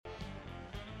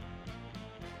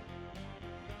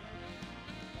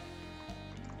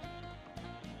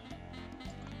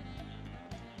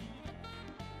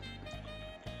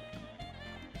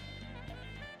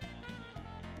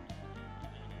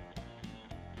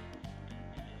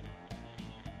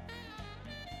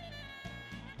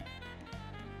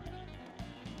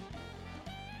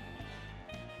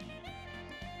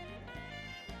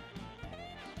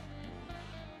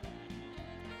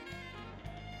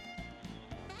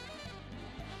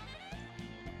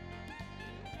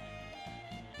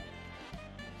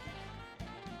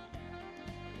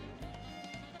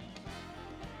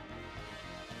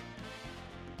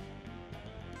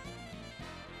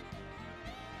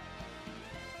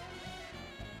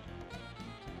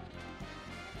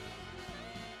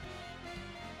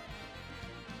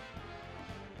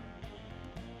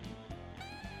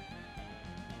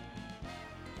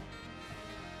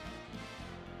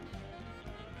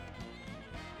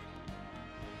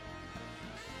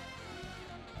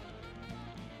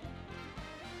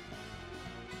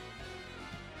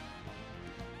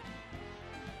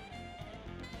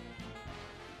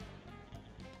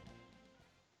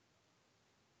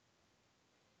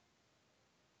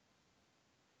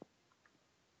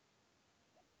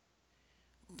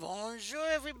Bonjour,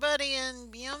 everybody,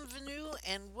 and bienvenue,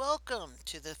 and welcome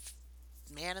to the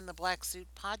Man in the Black Suit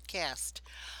podcast.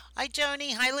 Hi,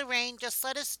 Joni. Hi, Lorraine. Just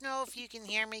let us know if you can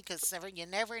hear me, because you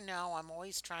never know. I'm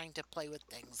always trying to play with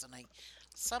things, and I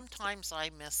sometimes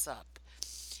I mess up,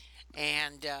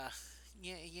 and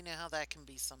you know how that can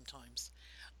be sometimes.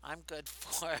 I'm good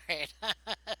for it.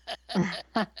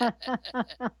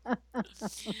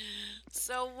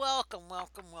 So welcome,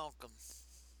 welcome, welcome.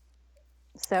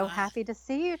 So Uh, happy to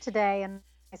see you today. And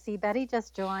I see Betty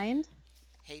just joined.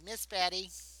 hey, Miss Betty.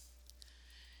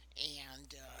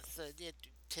 And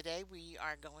today we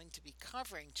are going to be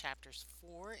covering chapters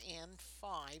 4 and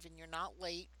 5. And you're not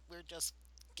late. We're just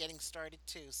getting started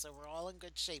too. So we're all in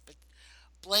good shape. But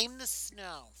blame the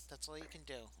snow. That's all you can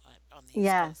do on the East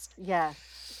Yes, Coast.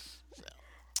 yes. So,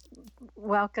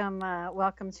 Welcome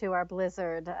to our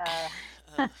blizzard.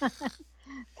 uh,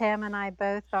 Pam and I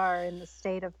both are in the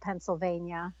state of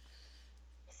Pennsylvania.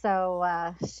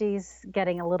 So she's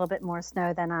getting a little bit more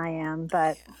snow than I am,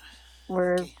 but yeah.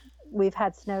 we're Okay. we've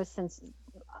had snow since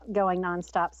going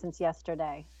nonstop since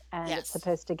yesterday, and it's Yes.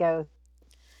 supposed to go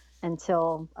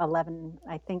until 11,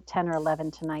 I think 10 or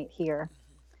 11 tonight here.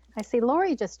 I see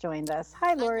Lori just joined us. Hi,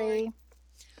 Hi, Lori. Lori.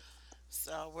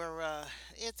 So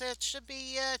it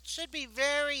should be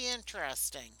very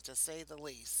interesting to say the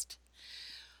least.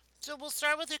 So we'll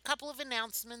start with a couple of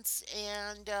announcements,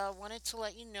 and wanted to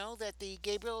let you know that the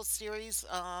Gabriel series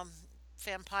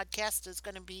fan podcast is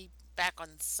going to be back on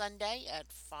Sunday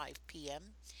at 5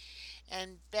 p.m.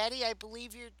 And Betty, I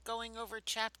believe you're going over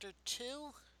chapter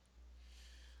 2.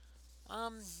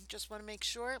 Just want to make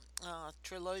sure.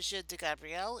 Trilogia de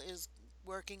Gabriel is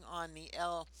working on the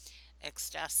El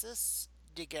Ecstasis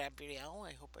de Gabriel.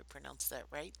 I hope I pronounced that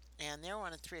right. And they're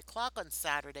on at 3 o'clock on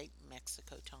Saturday,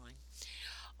 Mexico time.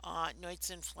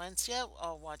 Noites Influencia,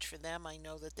 I'll watch for them. I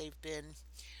know that they've been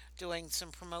doing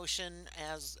some promotion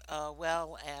as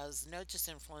well as Notice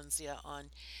Influencia on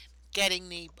getting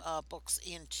the books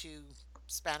into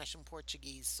Spanish and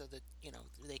Portuguese so that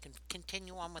they can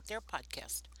continue on with their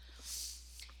podcast.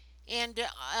 And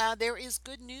there is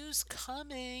good news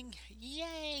coming.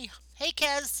 Yay! Hey,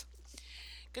 Kez.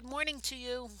 Good morning to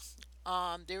you.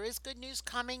 There is good news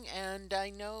coming, and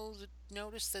I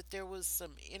noticed that there was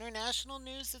some international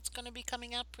news that's going to be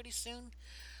coming out pretty soon.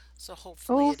 So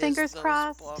hopefully Oh, it is fingers those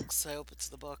crossed. books. I hope it's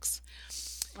the books.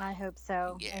 I hope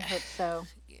so. I Yeah, hope so.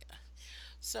 yeah.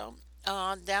 So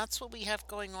that's what we have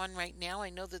going on right now. I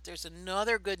know that there's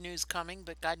another good news coming,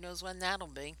 but God knows when that'll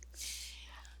be.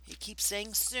 He keeps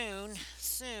saying soon,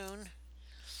 soon.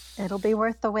 It'll be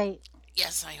worth the wait.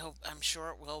 Yes, I hope. I'm sure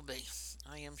it will be.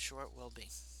 I am sure it will be.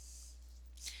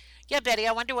 Yeah, Betty.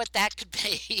 I wonder what that could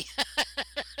be.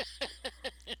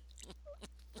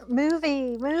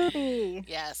 Movie,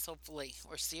 Yes, hopefully,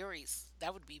 or series.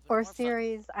 That would be even or more fun.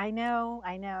 series. I know,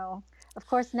 I know. Of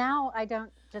course, now I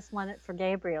don't just want it for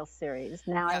Gabriel's series.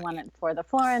 Now I Yeah, want it for the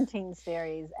Florentine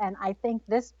series. And I think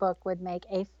this book would make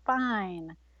a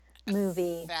fine a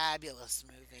movie. fabulous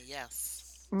movie.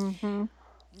 Yes. Hmm.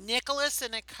 Nicholas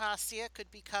and Acacia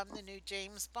could become the new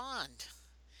James Bond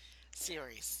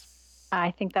series.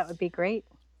 I think that would be great.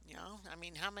 I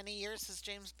mean, how many years has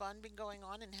James Bond been going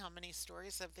on and how many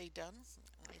stories have they done?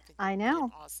 I think that I would be an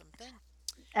know. awesome thing.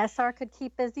 SR could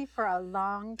keep busy for a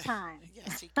long time.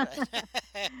 Yes, he could.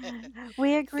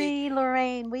 We the, agree,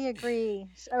 Lorraine. We agree.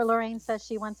 Or Lorraine says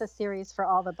she wants a series for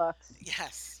all the books. yes.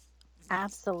 Yes.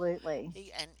 Absolutely.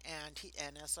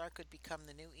 And SR could become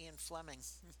the new Ian Fleming.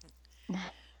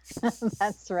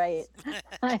 That's right.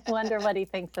 I wonder what he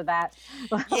thinks of that.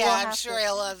 We'll Yeah, I'm have sure to.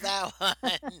 I love that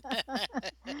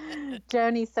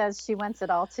Joni says she wants it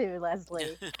all too,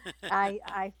 Leslie. one.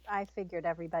 I figured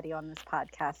everybody on this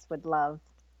podcast would love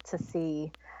to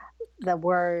see the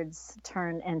words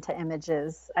turn into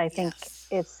images. I think Yes.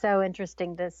 it's so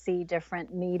interesting to see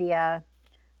different media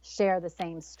share the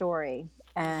same story.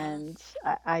 Hmm. And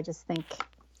I just think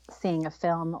seeing a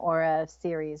film or a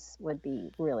series would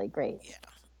be really great. Yeah.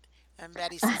 And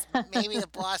Betty says maybe the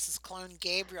boss is clone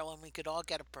Gabriel and we could all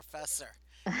get a professor.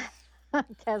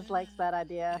 Kez likes that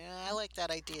idea. Yeah, I like that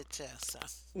idea too. So,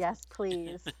 Yes,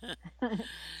 please.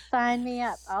 Sign me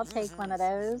up. I'll take one of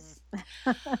those.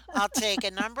 I'll take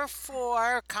a number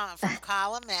 4 from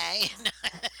column A.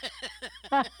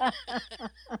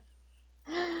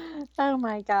 Oh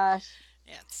my gosh.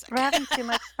 Yeah, it's We're sick. having too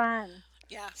much fun.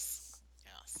 Yes.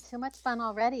 Yes. Too much fun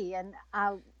already. And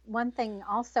one thing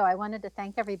also, I wanted to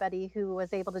thank everybody who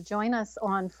was able to join us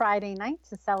on Friday night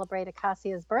to celebrate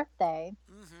Acacia's birthday.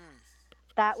 Hmm.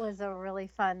 That was a really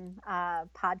fun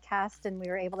podcast, and we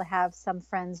were able to have some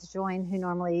friends join who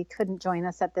normally couldn't join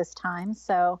us at this time.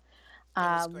 So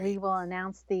That was we great. will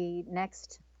announce the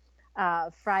next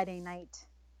Friday night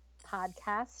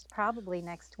podcast, probably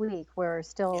next week. We're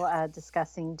still Yeah.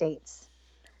 discussing dates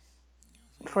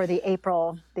for the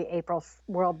April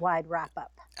worldwide wrap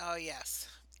up. Oh yes,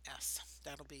 yes.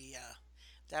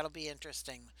 That'll be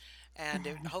interesting, and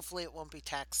hopefully it won't be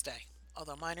tax day.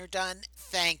 Although mine are done.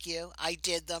 Thank you. I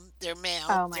did them. They're mailed.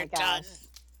 Oh They're my done.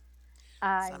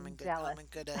 gosh, So I'm in I'm good. I'm jealous. in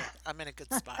good. I'm in a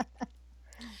good spot.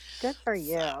 Good for So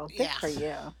you. Good yeah. for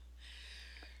you.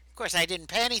 Of course, I didn't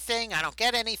pay anything. I don't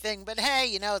get anything. But hey,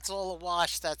 it's all a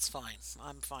wash. That's fine.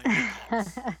 I'm fine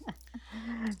with that.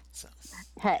 So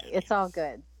Hey, it's anyhow, all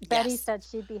good. Betty yes. said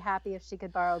she'd be happy if she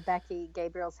could borrow Becky,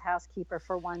 Gabriel's housekeeper,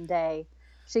 for one day.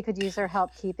 She could use her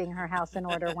help keeping her house in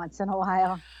order once in a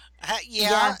while.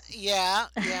 Yeah. Yes. Yeah.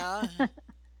 Yeah.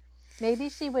 Maybe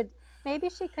she would maybe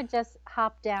she could just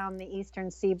hop down the eastern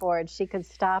seaboard. She could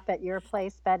stop at your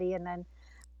place, Betty, and then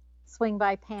swing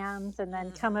by Pam's and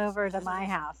then come over to my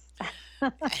house.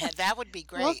 That would be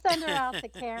We'll great. send her out to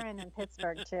Karen in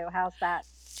Pittsburgh too. How's that?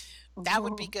 That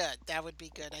would be good. That would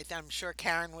be good. I'm sure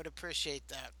Karen would appreciate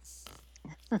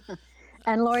that.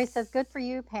 And Lori says, "Good for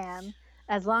you, Pam,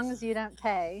 as long as you don't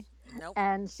pay." Nope.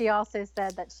 And she also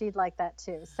said that she'd like that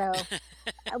too. So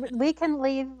we can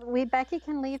leave. We Becky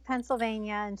can leave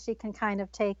Pennsylvania, and she can kind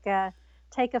of take a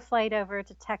flight over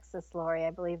to Texas. Lori,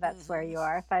 I believe that's where Hmm. you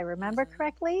are, if I remember Hmm.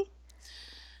 correctly.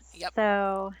 Yep.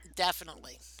 So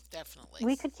Definitely. Definitely.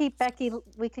 we could keep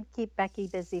Becky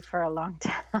busy for a long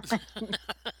time.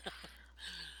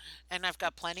 And I've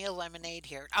got plenty of lemonade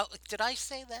here. Oh, did I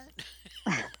say that?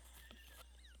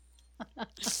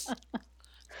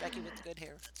 Becky with the good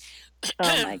hair.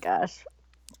 Oh my gosh,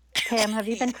 Pam, have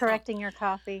you been correcting your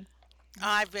coffee?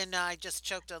 I just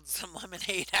choked on some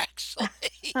lemonade actually.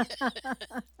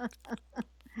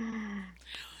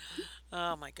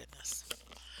 Oh my goodness.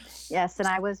 Yes, and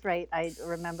I was right. I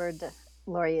remembered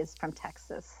Lori is from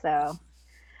Texas, so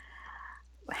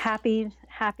happy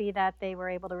that they were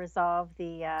able to resolve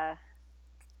That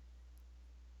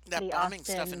the bombing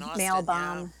stuff in Austin mail Austin,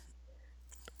 yeah. bomb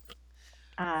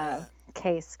uh, Uh,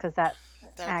 case, because that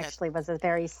that actually was a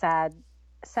very sad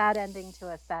ending to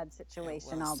a sad it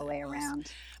situation all was, the it way was.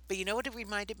 around. But you know what it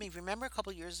reminded me? Remember a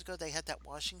couple years ago they had that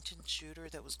Washington shooter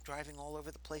that was driving all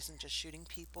over the place and just shooting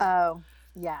people? Oh,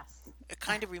 yes, It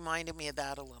kind of reminded me of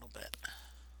that a little bit.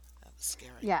 That was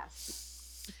scary.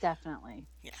 yes, definitely.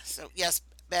 Yeah. So yes,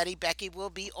 Becky will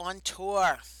be on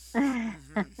tour. Hmm.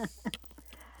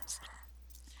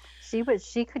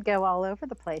 She could go all over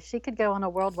the place. She could go on a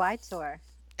worldwide tour.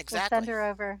 We'll send Exactly. her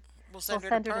over. We'll We'll send her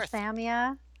to send her to Perth.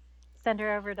 Samia, send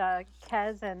her over to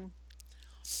Kez and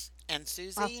And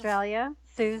Susie. Australia.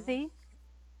 Hmm. Susie,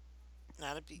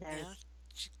 That'd be, yeah. there's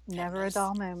Have never a nice.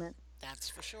 dull moment. That's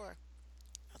for sure.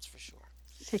 That's for sure.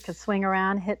 She could swing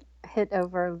around, hit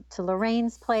over to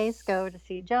Lorraine's place, go to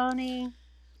see Joni.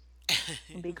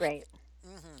 It'd be great.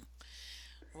 Hmm.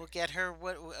 We'll get her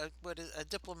what is a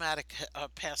diplomatic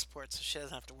passport, so she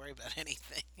doesn't have to worry about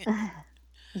anything.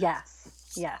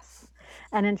 Yes, yes.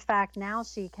 And in fact, now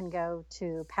she can go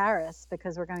to Paris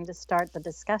because we're going to start the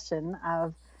discussion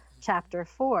of chapter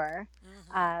four.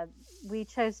 Hmm. Uh, we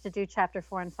chose to do chapter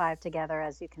four and five together,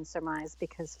 as you can surmise,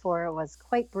 because four was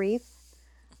quite brief,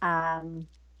 um,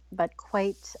 but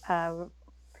quite, I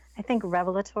think,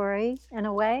 revelatory in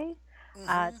a way. It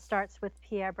Hmm. starts with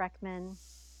Pierre Breckman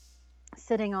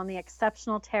sitting on the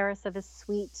exceptional terrace of his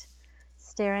suite,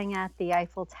 staring at the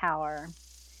Eiffel Tower.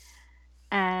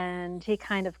 And he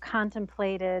kind of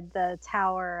contemplated the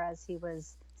tower as he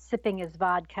was sipping his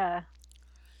vodka And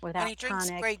he without drinks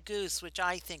tonic. Grey Goose, which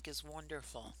I think is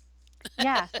wonderful.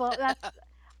 Yes, well,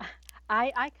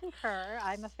 I concur.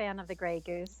 I'm a fan of the Grey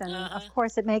Goose, and of Uh-huh.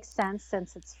 course, it makes sense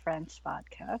since it's French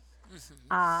vodka.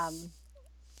 Hmm. Um,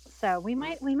 so we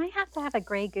might have to have a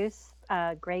Grey Goose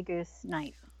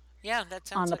night Yeah, that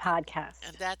on sounds the like podcast.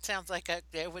 and that sounds like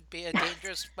it would be a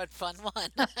dangerous but fun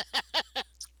one.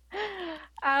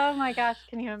 Oh my gosh,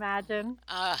 can you imagine?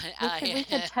 We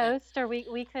could I toast, or we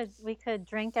could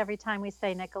drink every time we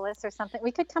say Nicholas or something.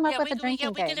 We could come up Yeah, with a yeah, drinking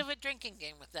we could game. have a drinking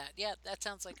game with that. Yeah, that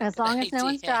sounds like a As good long as no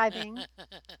one's idea. driving,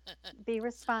 be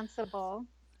responsible,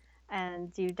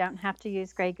 and you don't have to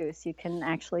use Grey Goose. You can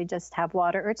actually just have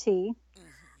water or tea.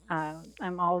 Mhm.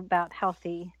 I'm all about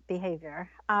healthy behavior.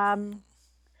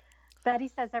 Betty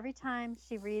says every time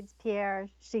she reads Pierre,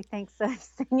 she thinks of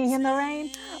Singing in the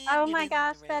Rain. Oh Singing my in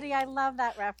gosh, the Betty, I rain. love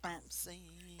that I'm reference.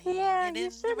 Pierre, singing you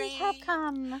in the shouldn't have rain.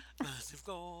 come. What a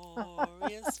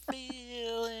glorious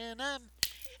feeling. I'm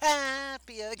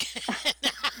happy again.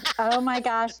 Oh my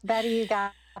gosh, Betty, you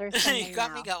got her You singing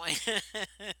got me now. going.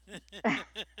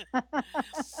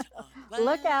 I'm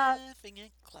Look out, laughing at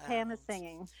Pam is clouds.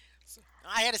 singing.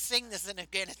 I had to sing this in a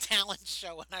talent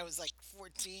show when I was like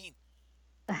 14.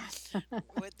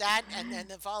 With that, and then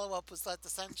the follow up was "Let the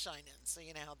Sunshine In." So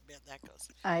you know how bad that goes.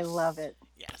 I love it.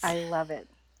 Yes. I love it.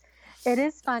 It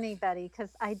is funny, Betty, because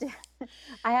I do.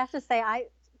 I have to say, I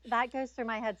that goes through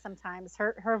my head sometimes.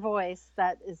 Her voice,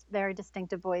 that is very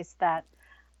distinctive voice. That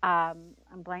I'm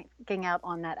blanking out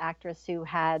on that actress who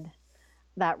had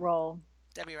that role.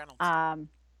 Debbie Reynolds. Um,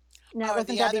 no, it Oh, wasn't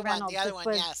the Debbie other one. The Reynolds. other This one.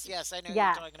 was Yes, yes. I know who you're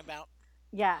yes, talking about.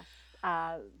 yes.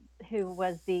 Who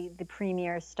was the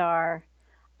premier star?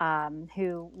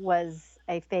 Who was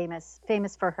a famous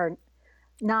for her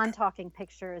non-talking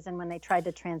pictures, and when they tried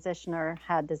to transition her,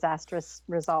 had disastrous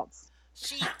results.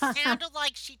 She sounded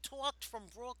like she talked from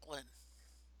Brooklyn.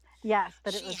 Yes,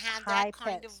 but it She was had that high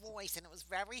kind of pitched. voice, and it was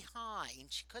very high,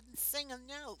 and she couldn't sing a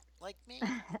note like me.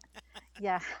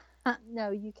 Yeah. No,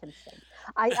 you can sing.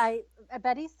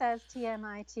 Betty says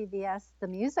TMI TBS the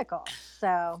musical.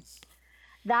 So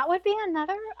that would be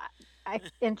another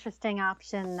interesting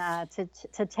option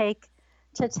to take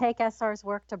SR's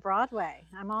work to Broadway.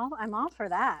 I'm all for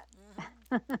that.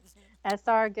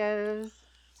 SR goes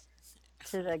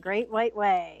to the Great White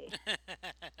Way.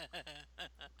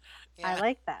 I Yeah,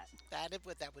 like that.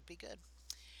 that would be good.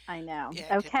 I know. Yeah, it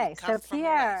could be Okay, so come from away.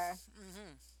 Pierre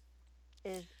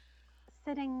is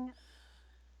sitting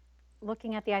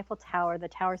looking at the Eiffel Tower. The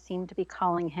tower seemed to be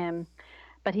calling him,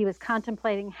 but he was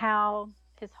contemplating how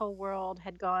his whole world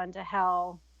had gone to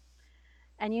hell.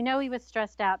 And you know he was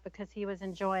stressed out because he was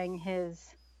enjoying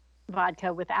his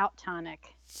vodka without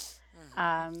tonic. Hmm.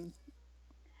 Um,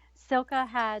 Silka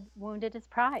had wounded his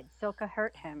pride. Silka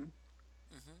hurt him.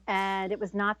 Hmm. And it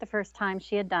was not the first time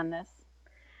she had done this.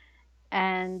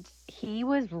 And he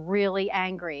was really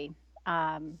angry.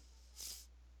 Um,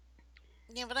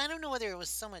 Yeah, but I don't know whether it was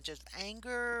so much as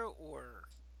anger or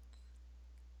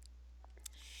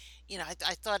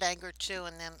I thought anger too,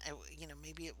 and then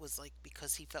maybe it was like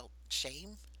because he felt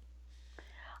shame,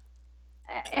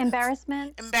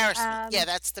 Embarrassment. embarrassment. Yeah,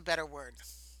 that's the better word.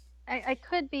 I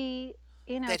could be,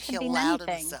 That it he could be many allowed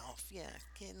things. himself. Yeah,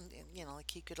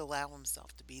 like he could allow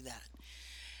himself to be that.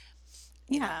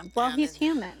 You know, Yeah. Well, and he's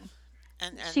human.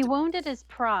 and She wounded his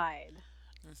pride,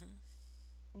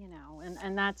 mhm.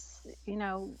 and that's,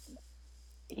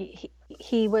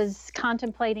 he was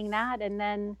contemplating that, and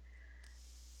then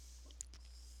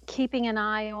keeping an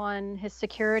eye on his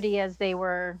security as they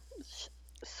were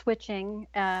switching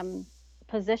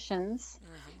positions.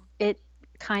 Mhm. It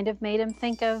kind of made him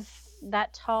think of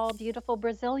that tall, beautiful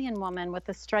Brazilian woman with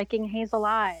the striking hazel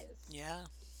eyes. Yeah.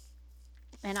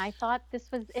 And I thought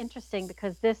this was interesting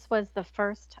because this was the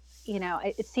first,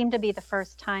 it seemed to be the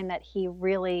first time that he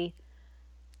really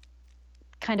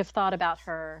kind of thought about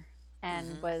her and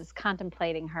Mhm. was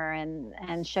contemplating her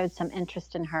and showed some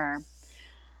interest in her.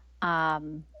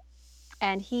 Um,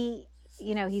 and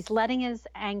he's letting his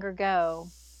anger go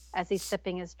as he's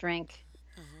sipping his drink.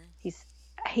 Mhm. He's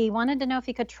he wanted to know if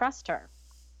he could trust her,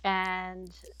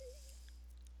 and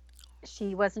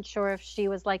she wasn't sure if she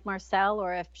was like Marcel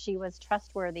or if she was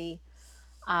trustworthy.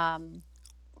 Um,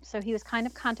 so he was kind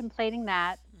of contemplating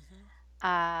that.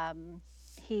 Mhm.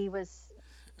 He was,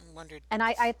 And wondered. and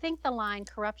I think the line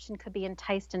 "corruption could be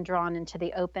enticed and drawn into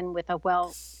the open with a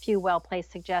few well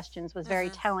placed suggestions" was very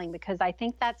Mhm. telling because I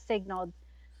think that signaled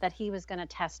that he was going to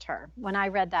test her. When I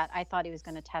read that, I thought he was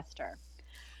going to test her.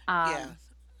 Yeah. Um,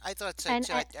 I thought so and,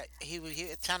 too. and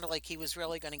It sounded like he was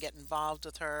really going to get involved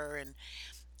with her and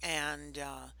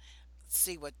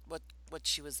see what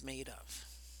she was made of.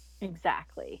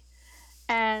 exactly.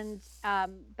 And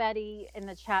Betty in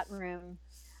the chat room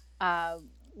uh,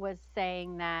 was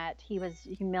saying that he was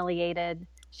humiliated.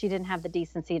 She didn't have the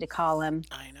decency to call him.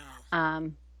 I know.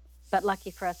 Um, but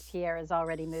lucky for us, Pierre is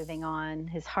already moving on.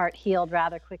 His heart healed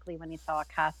rather quickly when he saw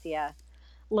Acacia.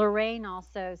 Lorraine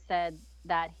also said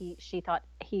that she thought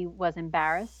he was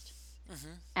embarrassed.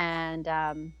 Mhm.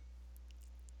 And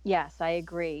yes, I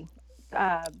agree,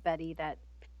 Betty, that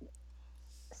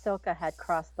Silka had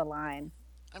crossed the line.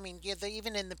 I mean, yeah,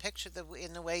 even in the picture,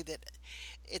 in the way that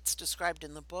it's described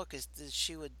in the book, is that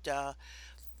she would, the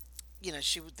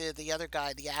other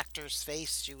guy, the actor's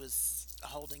face, she was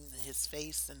holding his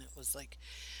face, and it was like,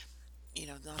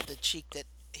 not the cheek that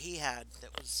he had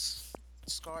that was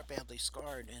badly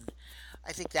scarred, and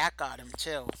I think that got him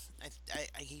too.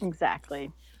 He,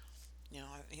 Exactly.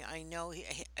 I know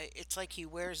it's like he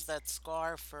wears that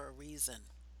scar for a reason.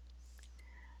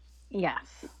 Yes.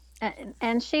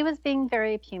 And she was being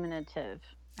very punitive,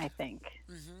 I think.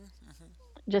 Hmm. Hmm.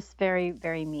 Just very,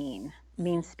 very mean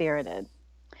Hmm. spirited.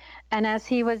 And as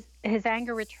his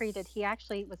anger retreated, he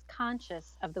actually was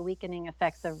conscious of the weakening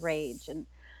effects of rage. And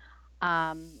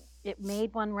it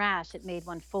made one rash, it made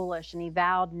one foolish, and he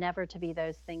vowed never to be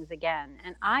those things again.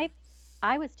 And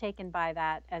I was taken by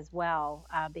that as well,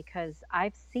 because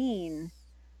I've seen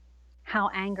how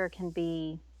anger can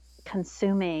be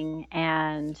consuming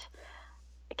and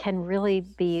can really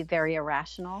be very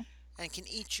irrational. And can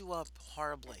eat you up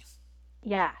horribly.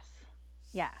 Yes,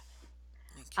 yes.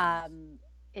 It can. Um,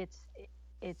 it's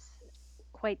it's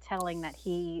quite telling that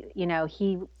he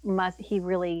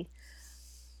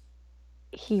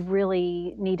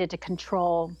really needed to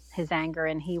control his anger,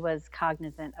 and he was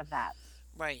cognizant of that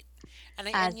Right. And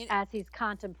as he's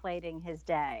contemplating his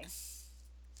day.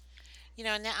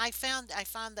 and I found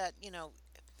that,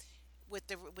 with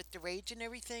the rage and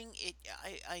everything,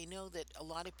 I know that a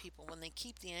lot of people, when they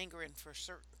keep the anger in for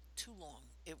certain too long,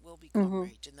 it will become Mhm.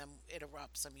 rage and then it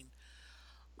erupts. I mean,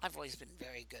 I've always been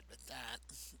very good with that.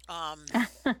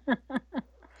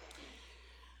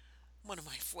 One of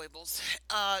my foibles.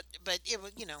 But it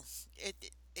was,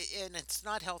 and it's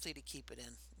not healthy to keep it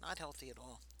in. Not healthy at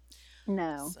all.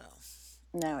 No, So,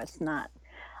 no, it's not.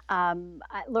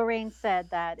 Lorraine said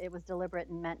that it was deliberate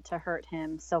and meant to hurt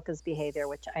him, Silka's behavior,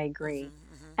 which I agree.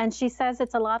 And she says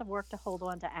it's a lot of work to hold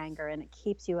on to anger and it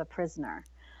keeps you a prisoner.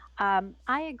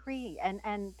 I agree.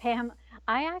 And Pam,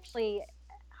 I actually,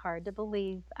 hard to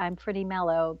believe, I'm pretty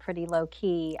mellow, pretty low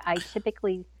key. I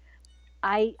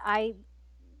I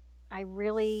I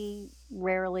really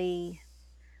rarely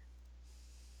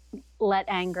let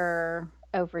anger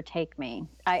overtake me.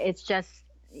 It's just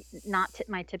not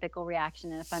my typical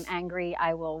reaction. And if I'm angry,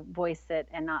 I will voice it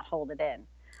and not hold it in.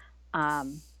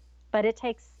 Um, but it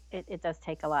does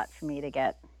take a lot for me to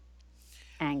get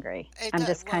angry. it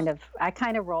does. Well, I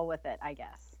kind of roll with it, I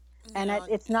guess. you And know,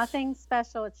 it's nothing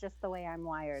special. It's just the way I'm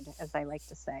wired, as I like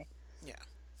to say. yeah.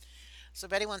 So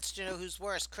Betty wants to know who's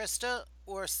worse, Krista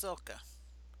or Silka.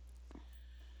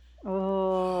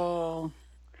 Oh,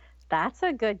 that's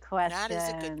a good That is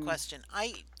a good question. question.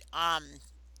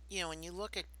 When you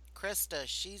look at Krista,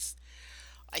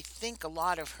 I think a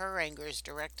lot of her anger is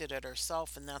directed at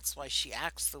herself, and that's why she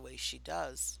acts the way she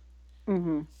does.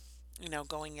 Hmm.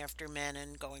 Going after men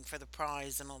and going for the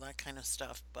prize and all that kind of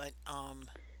stuff.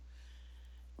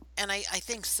 And I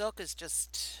think Silk is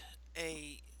just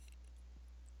a,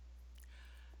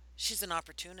 she's an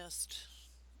opportunist.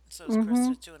 So is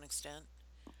Hmm. Krista to an extent.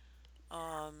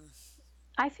 Um,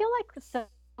 I feel like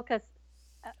Soka's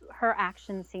her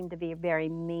actions seem to be very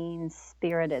mean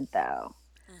spirited, though,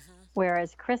 hmm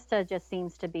whereas Krista just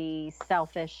seems to be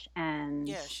selfish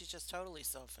and Yeah, she's just totally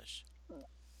selfish.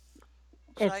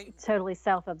 So it's I, totally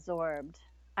self absorbed.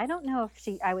 I don't know if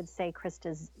I would say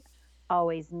Krista's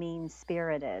always mean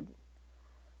spirited.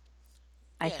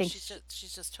 I yeah, think,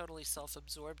 she's just totally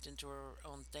self-absorbed into her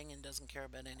own thing and doesn't care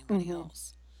about anybody hmm,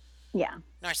 else. yeah,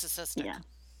 Narcissistic. yeah,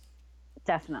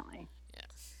 definitely, Yeah.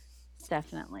 So,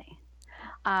 definitely.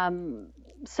 Um,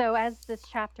 so as this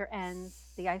chapter ends,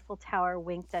 the Eiffel Tower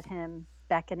winked at him,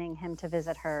 beckoning him to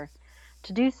visit her.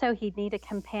 To do so, he'd need a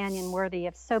companion worthy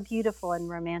of so beautiful and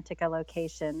romantic a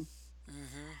location.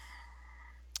 hmm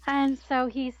And so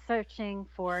he's searching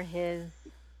for his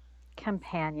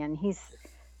companion. He's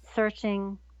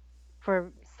searching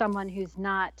for someone who's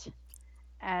not,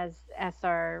 as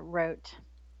SR wrote,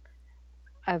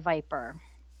 a viper.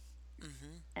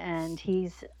 hmm And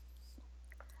he's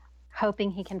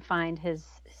hoping he can find his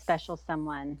special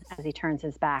someone as he turns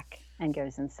his back and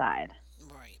goes inside.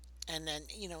 Right. And then,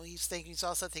 he's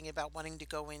also thinking about wanting to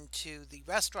go into the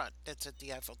restaurant that's at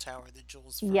the Eiffel Tower, the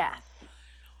Jules Verne. Yes.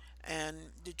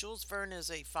 And the Jules Verne is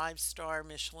a five-star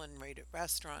Michelin rated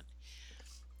restaurant.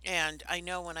 And I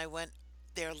know when I went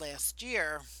there last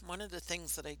year, one of the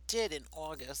things that I did in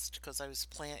August, because I was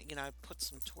planning, I put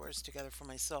some tours together for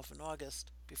myself in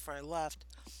August before I left,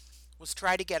 was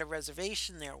try to get a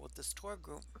reservation there with this tour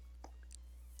group.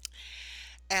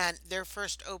 And their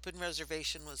first open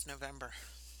reservation was November.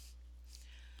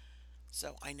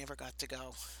 So I never got to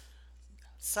go.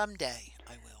 Someday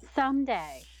I will.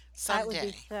 Someday. That would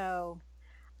be Someday. so.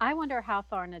 I wonder how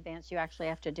far in advance you actually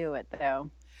have to do it,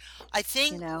 though. I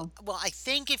You think, know? well, I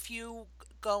think if you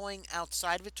going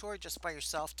outside of a tour just by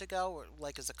yourself to go, or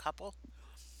like as a couple,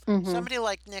 Hmm. somebody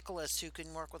like Nicholas who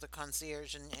can work with a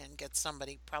concierge and get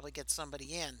somebody, probably get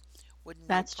somebody in, wouldn't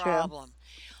be a That's true. problem.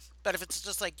 But if it's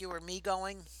just like you or me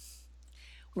going,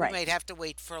 we Right. might have to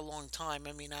wait for a long time.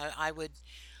 I mean, I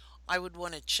would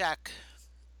want to check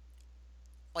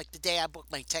like the day I book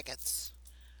my tickets,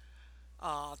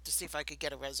 to see if I could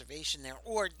get a reservation there,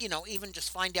 or even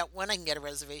just find out when I can get a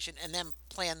reservation and then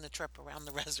plan the trip around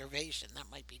the reservation. That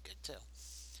might be good too.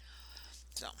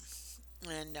 So,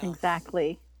 and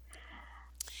Exactly.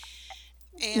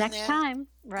 And Next then time,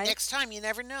 right? next time, you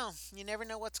never know. You never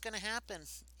know what's going to happen.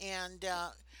 And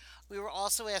we were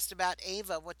also asked about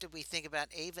Ava. What did we think about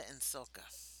Ava and Silka?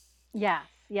 Yes,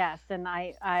 yes. And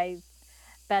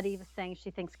Betty was saying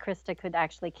she thinks Krista could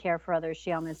actually care for others.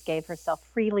 She almost gave herself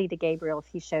freely to Gabriel if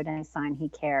he showed any sign he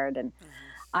cared. And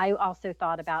Hmm. I also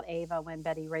thought about Ava when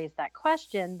Betty raised that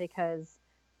question because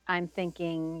I'm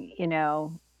thinking,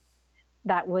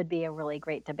 that would be a really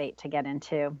great debate to get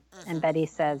into. And Hmm. Betty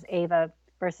says Ava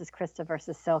versus Krista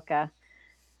versus Silka.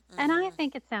 And I Hmm.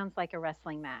 think it sounds like a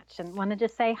wrestling match. And wanted to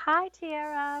say hi,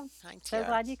 Tiara. Hi, So Tiara.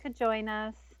 glad you could join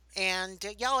us. And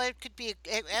yeah, it could be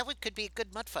a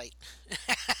good mud fight.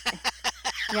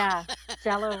 Yeah,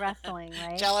 Jello wrestling,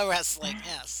 right? Jello wrestling,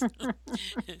 yes.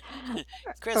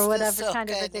 Or Krista, whatever kind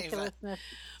of Silka, and Ava. ridiculousness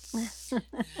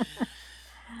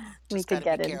we Just could got to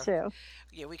be get careful. into.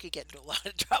 Yeah, we could get into a lot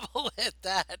of trouble with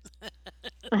that.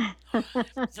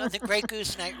 On the Great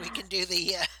Goose Night, we can do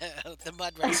the the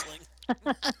mud wrestling.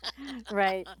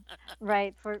 Right,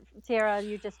 right. For Tiara,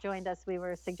 you just joined us. We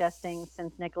were suggesting,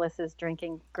 since Nicholas is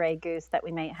drinking Grey Goose, that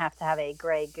we may have to have a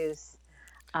Grey Goose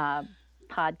uh,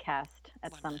 podcast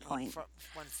at One some one point.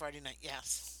 one Friday night,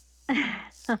 yes.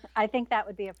 I think that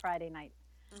would be a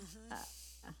Hmm.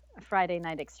 Friday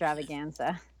night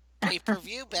extravaganza. Pay per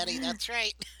view, Betty. That's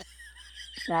right.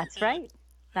 That's right.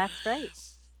 That's right.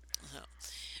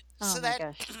 Oh So my that,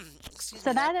 gosh. excuse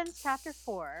So me, that that ends chapter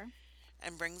 4.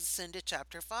 and brings us into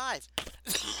chapter 5.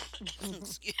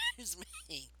 Excuse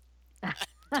me.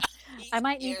 I Dying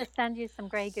might need to here. send you some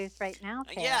Grey Goose right now,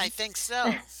 Yeah, I Tam. think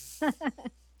so.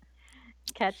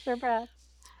 Catch your breath.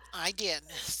 I did.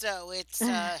 So it's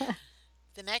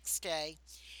the next day,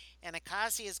 and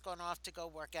Akazi has gone off to go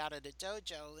work out at a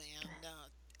dojo. And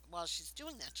while she's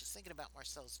doing that, she's thinking about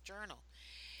Marcel's journal.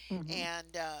 Hmm.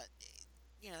 And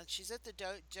she's at the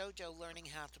dojo learning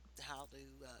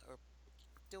or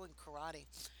doing karate.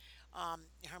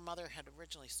 Her mother had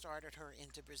originally started her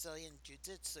into Brazilian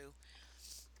jiu-jitsu,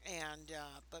 and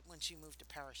but when she moved to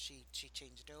Paris, she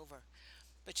changed it over.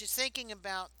 But she's thinking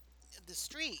about the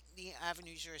street, the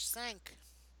Avenue Georges Cinq.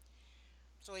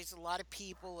 So it's a lot of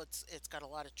people. It's got a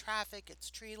lot of traffic. It's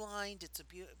tree lined. It's a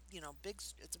big.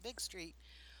 It's a big street,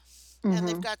 and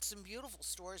they've Hmm. got some beautiful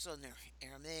stores on there: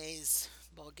 Hermes,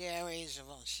 Bulgari,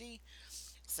 Givenchy,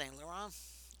 Saint Laurent,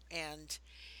 and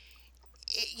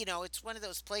it's one of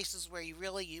those places where you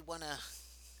want to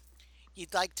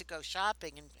you'd like to go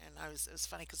shopping. And it was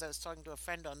funny because I was talking to a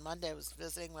friend on Monday. I was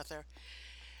visiting with her,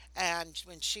 and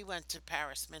when she went to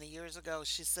Paris many years ago,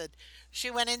 she said she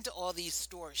went into all these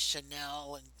stores,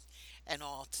 Chanel and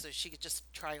all, so she could just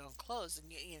try on clothes.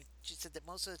 And she said that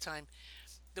most of the time,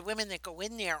 the women that go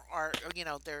in there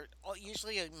they're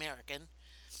usually American,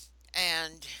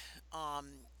 and um,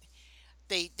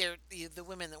 the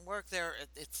women that work there.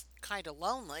 It's kind of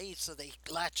lonely, so they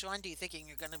latch on to you, thinking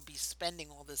you're going to be spending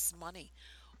all this money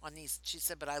on these. She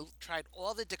said, but I tried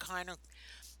all the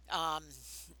um,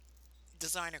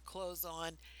 designer clothes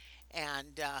on,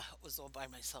 and was all by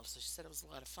myself. So she said it was a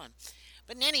lot of fun.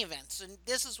 But in any event, so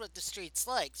this is what the street's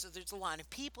like. So there's a lot of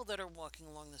people that are walking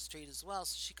along the street as well.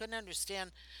 So she couldn't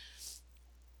understand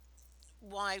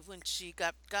why, when she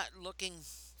got looking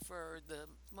for the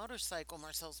motorcycle,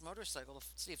 Marcel's motorcycle, to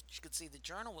see if she could see the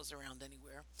journal was around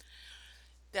anywhere,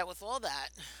 that with all that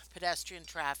pedestrian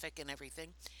traffic and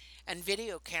everything, and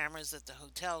video cameras at the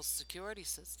hotel's security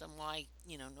system, why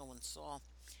no one saw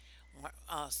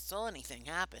anything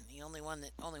happen. The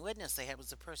only witness they had was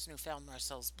the person who found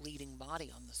Marcel's bleeding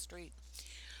body on the street.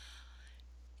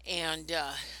 And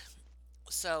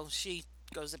so she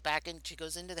goes back and she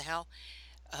goes into the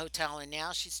hotel, and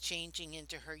now she's changing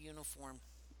into her uniform.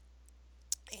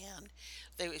 And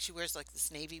she wears like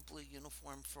this navy blue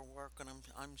uniform for work, and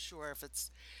I'm sure if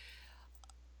it's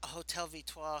a Hotel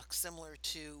Victoire similar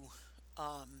to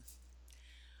um,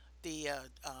 the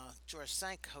George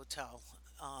Cinq Hotel,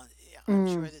 yeah, I'm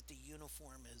sure Mm. that the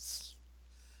uniform is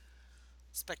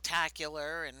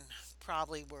spectacular and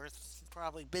probably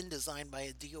been designed by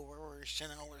a Dior or a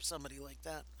Chanel or somebody like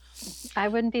that. I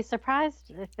wouldn't be surprised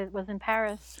if it was in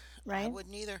Paris, I right?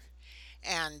 wouldn't either.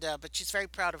 And but she's very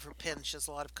proud of her pins. She has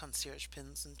a lot of concierge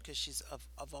pins, and because she's of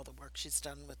all the work she's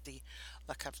done with the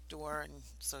La Cafe d'Or, and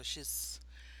so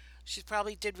she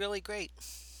probably did really great.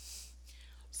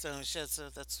 So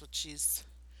that's what she's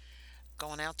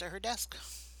going out to her desk.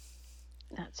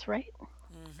 That's right.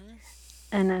 Hmm.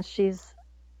 And as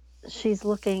she's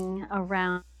looking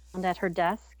around at her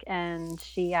desk, and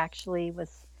she actually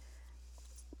was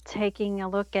taking a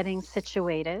look, getting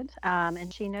situated,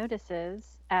 and she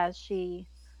notices as she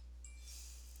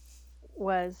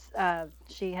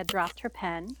had dropped her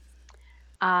pen.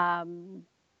 Um,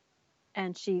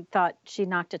 and she thought she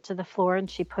knocked it to the floor, and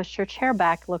she pushed her chair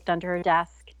back, looked under her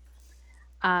desk.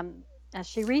 Um, as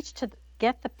she reached to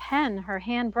get the pen, her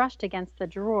hand brushed against the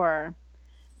drawer,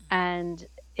 and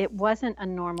it wasn't a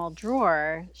normal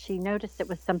drawer. She noticed it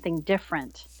was something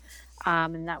different,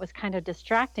 and that was kind of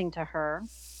distracting to her.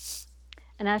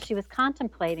 And as she was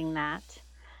contemplating that,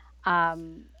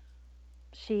 um,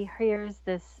 she hears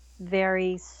this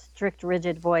very strict,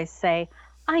 rigid voice say,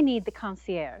 "I need the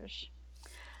concierge."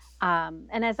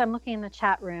 And as I'm looking in the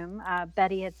chat room,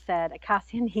 Betty had said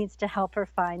Acacia needs to help her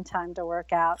find time to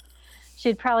work out.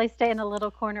 She'd probably stay in a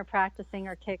little corner practicing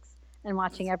her kicks and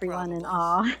watching everyone in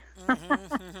Probably. awe.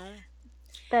 Hmm.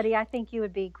 Betty, I think you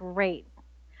would be great.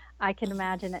 I can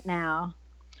imagine it now.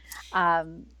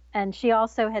 And she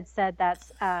also had said that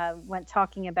when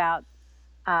talking about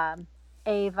um,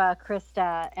 Ava,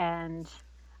 Krista, and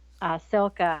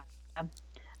Silka,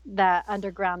 the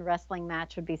underground wrestling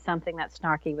match would be something that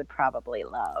Snarky would probably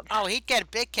love. Oh, he'd get a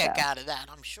big kick So out of that,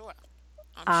 I'm sure.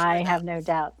 I'm sure I of have that. no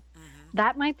doubt. Hmm.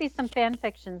 That might be some fan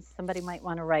fiction somebody might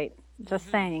want to write. Just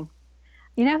Hmm. saying.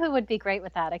 You know who would be great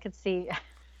with that? I could see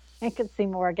I could see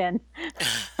Morgan.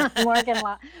 Morgan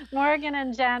Morgan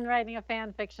and Jen writing a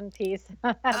fan fiction piece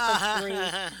for free.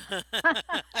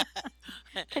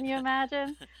 Can you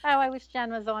imagine? Oh, I wish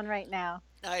Jen was on right now.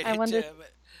 I I did too, wonder.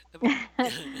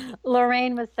 but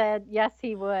Lorraine was said, yes,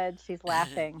 he would. She's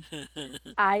laughing.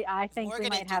 I think we Morgan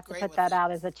might would do have to great put with that it.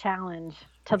 out as a challenge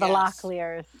to the Yes.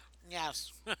 Locklears.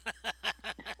 Yes.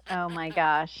 Oh my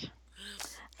gosh. That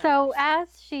would be So funny. as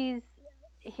she's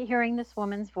hearing this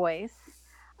woman's voice,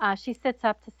 she sits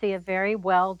up to see a very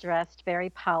well dressed, very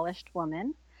polished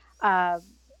woman, uh,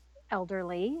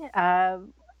 elderly,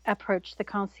 approach the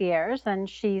concierge, and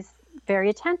she's very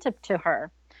attentive to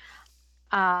her.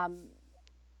 Um,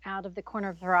 Out of the corner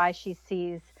of her eye, she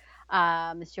sees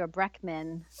Monsieur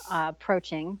Breckman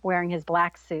approaching, wearing his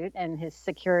black suit and his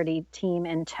security team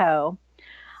in tow.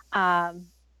 Um,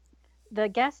 the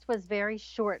guest was very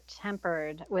short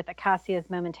tempered with Acacia's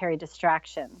momentary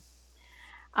distraction.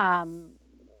 Um,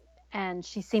 and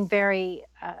she seemed very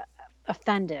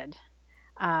offended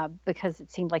because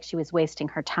it seemed like she was wasting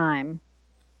her time.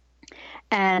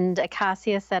 And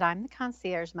Acacia said, "I'm the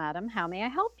concierge, madam. How may I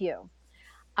help you?"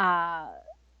 Uh,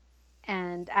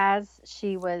 and as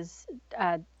she was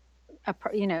uh,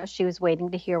 she was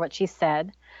waiting to hear what she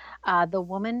said. The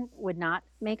woman would not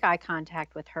make eye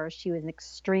contact with her. She was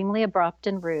extremely abrupt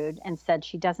and rude and said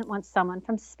she doesn't want someone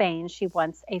from Spain. She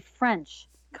wants a French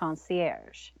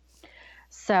concierge.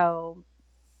 So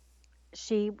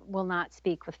she will not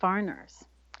speak with foreigners.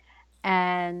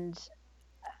 And,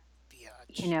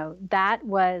 Biatch. that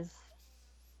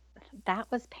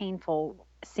was painful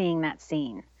seeing that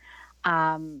scene.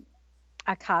 Um,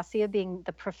 Acacia, being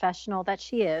the professional that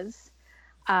she is,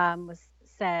 was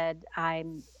said,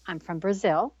 I'm from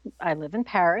Brazil. I live in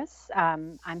Paris.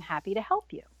 I'm happy to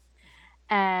help you."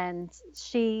 And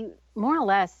she more or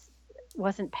less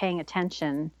wasn't paying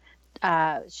attention.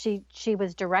 She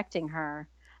was directing her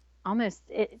almost.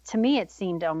 To me, it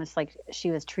seemed almost like she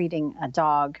was treating a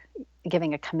dog,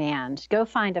 giving a command: "Go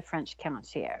find a French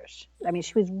concierge." I mean,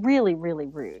 she was really, really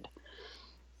rude.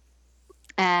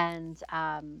 And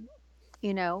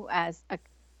as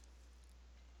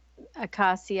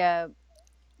Acacia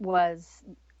was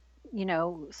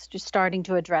just starting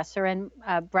to address her. And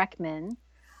Breckman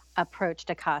approached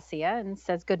Acacia and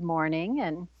says, "Good morning,"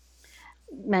 and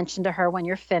mentioned to her, "When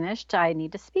you're finished, I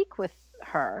need to speak with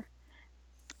her."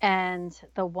 And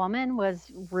the woman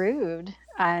was rude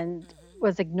and Hmm.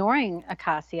 was ignoring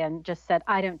Acacia and just said,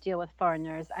 "I don't deal with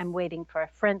foreigners. I'm waiting for a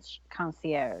French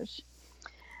concierge."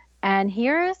 And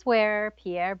here's where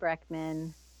Pierre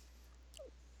Breckman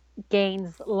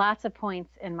gains lots of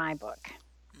points in my book.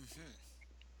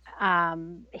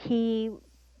 Hmm. He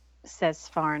says,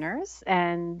 "Foreigners,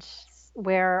 and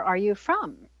where are you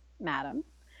from, madam?"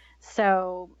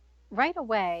 So right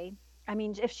away, I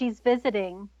mean, if she's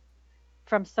visiting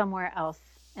from somewhere else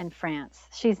in France,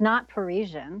 she's not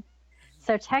Parisian.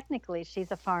 So technically,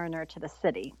 she's a foreigner to the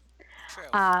city. True.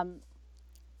 Um,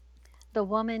 the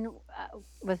woman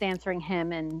was answering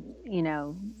him and,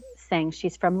 saying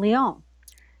she's from Lyon.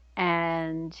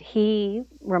 And he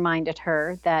reminded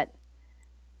her that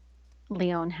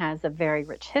Lyon has a very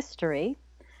rich history,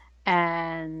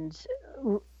 and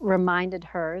reminded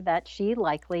her that she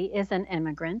likely is an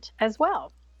immigrant as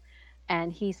well.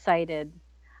 And he cited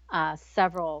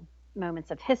several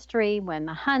moments of history when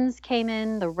the Huns came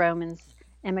in, the Romans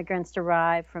immigrants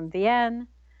arrived from Vienna.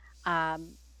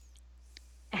 Um,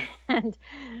 and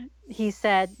he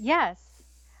said, "Yes,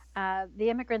 the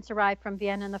immigrants arrived from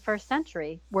Vienna in the first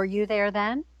century. Were you there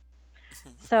then?"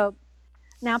 So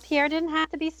Now, Pierre didn't have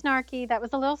to be snarky. That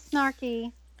was a little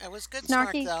snarky. It was good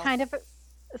snark, Snarky, though. kind of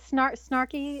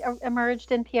snarky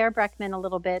emerged in Pierre Breckman a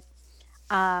little bit.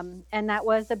 And that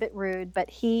was a bit rude, but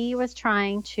he was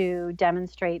trying to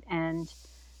demonstrate and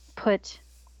put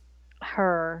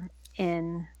her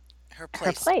in Her her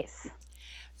place. place.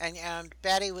 And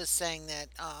Betty was saying that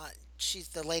she's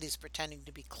the lady's pretending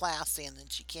to be classy, and then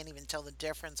she can't even tell the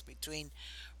difference between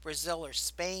Brazil or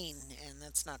Spain, and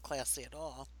that's not classy at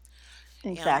all.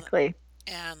 And Exactly.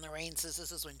 and Lorraine says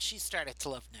this is when she started to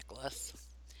love Nicholas.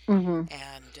 Hmm.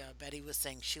 And Betty was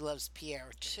saying she loves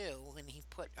Pierre too, and he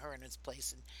put her in his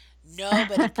place. And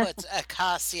nobody puts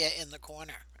Acacia in the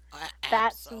corner.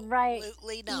 That's right.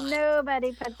 Absolutely not.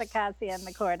 Nobody puts Acacia in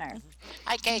the corner.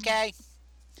 Hi, KK.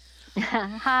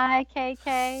 Hi,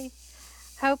 KK.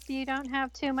 Hope you don't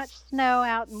have too much snow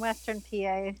out in Western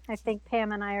PA. I think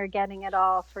Pam and I are getting it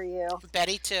all for you.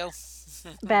 Betty too.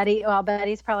 Betty, well,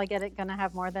 Betty's probably going to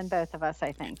have more than both of us,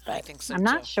 I think, I but think so I'm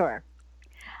not too. sure.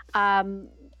 Um,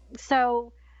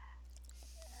 so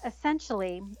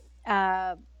essentially,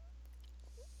 uh,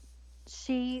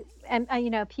 she and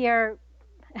Pierre.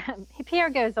 Pierre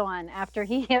goes on after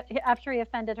he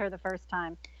offended her the first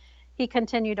time. He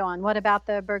continued on. What about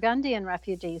the Burgundian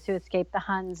refugees who escaped the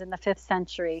Huns in the 5th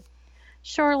century?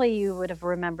 Surely you would have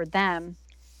remembered them.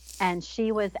 And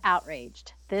she was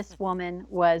outraged. This woman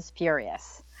was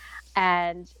furious.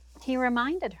 And he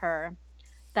reminded her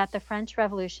that the French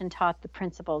Revolution taught the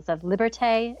principles of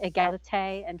liberté,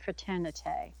 égalité, and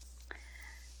fraternité.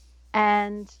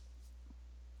 And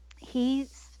he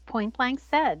point blank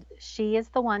said, she is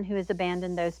the one who has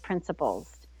abandoned those principles,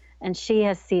 and she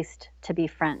has ceased to be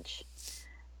French.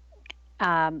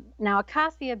 Now,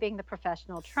 Acacia, being the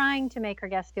professional, trying to make her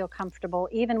guest feel comfortable,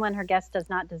 even when her guest does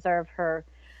not deserve her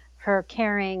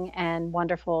caring and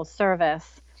wonderful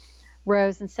service,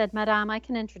 rose and said, Madame, I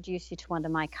can introduce you to one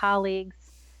of my colleagues.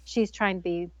 She's trying to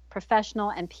be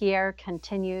professional, and Pierre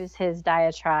continues his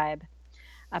diatribe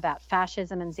about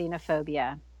fascism and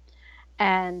xenophobia.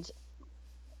 And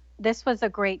this was a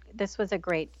great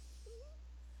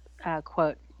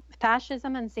quote.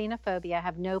 Fascism and xenophobia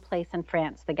have no place in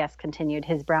France, the guest continued,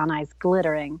 his brown eyes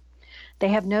glittering. They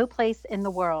have no place in the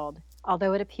world,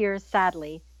 although it appears,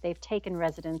 sadly, they've taken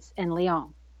residence in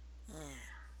Lyon. Mm.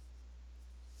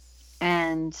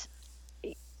 And,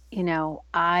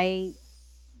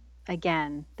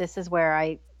 again, this is where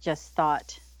I just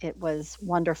thought it was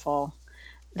wonderful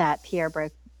that Pierre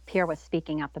was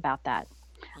speaking up about that.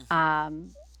 Mhm.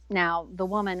 Um, Now, the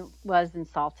woman was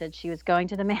insulted. She was going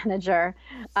to the manager,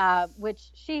 which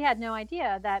she had no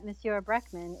idea that Monsieur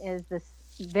Breckman is this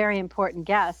very important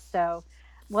guest. So,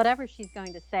 whatever she's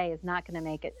going to say is not going to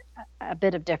make it a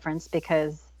bit of difference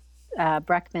because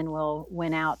Breckman will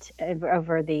win out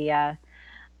over the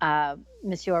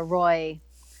Monsieur Roy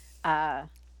uh,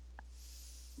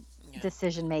 Yeah.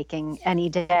 decision making any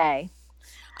day.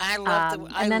 I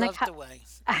And then loved the way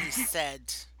he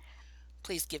said,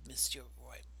 "Please give Monsieur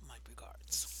Roy my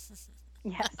regards."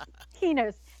 yes, he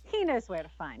knows where to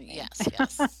find me. Yes,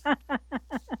 yes.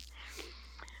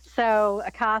 So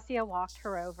Acacia walked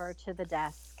her over to the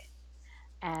desk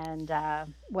and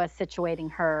was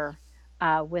situating her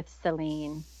with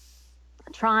Celine,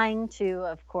 trying to,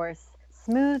 of course,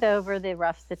 smooth over the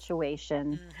rough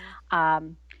situation. Hmm.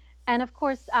 Um, and of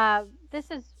course, this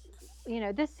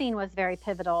scene was very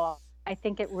pivotal. I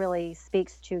think it really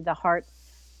speaks to the heart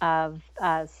of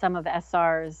some of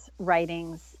SR's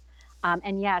writings.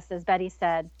 And yes, as Betty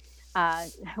said, uh,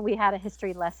 we had a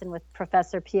history lesson with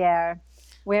Professor Pierre.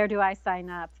 Where do I sign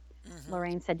up? Hmm.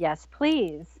 Lorraine said, yes,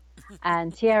 please.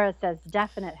 And Tiara says,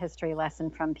 definite history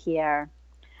lesson from Pierre.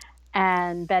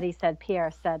 And Betty said,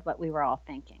 Pierre said what we were all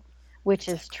thinking, which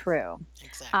is Exactly. true.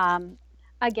 Exactly. Um,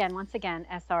 Once again,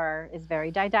 SR is very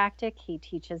didactic. He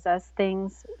teaches us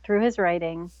things through his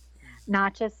writing, Hmm.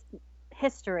 not just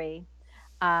history,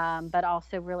 but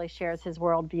also really shares his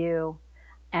worldview.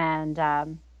 And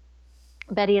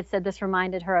Betty had said this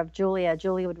reminded her of Julia.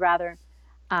 Julia would rather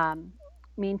um,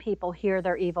 mean people hear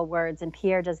their evil words, and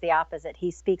Pierre does the opposite.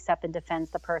 He speaks up and defends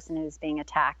the person who's being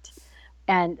attacked,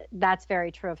 and that's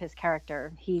very true of his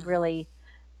character. Hmm.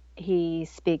 He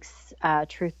speaks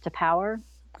truth to power.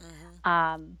 Hmm.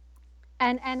 Um,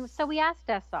 and so we asked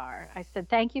SR. I said,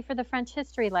 thank you for the French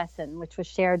history lesson, which was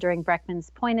shared during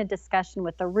Breckman's pointed discussion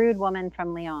with the rude woman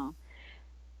from Lyon.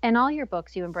 In all your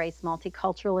books, you embrace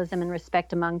multiculturalism and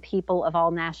respect among people of all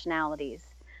nationalities.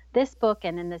 This book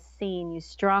and in this scene, you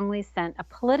strongly sent a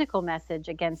political message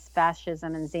against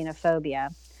fascism and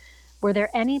xenophobia. Were there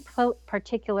any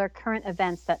particular current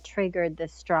events that triggered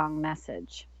this strong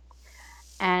message?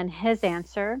 And his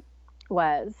answer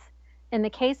was, In the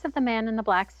case of the man in the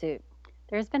black suit,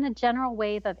 there's been a general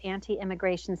wave of anti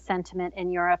immigration sentiment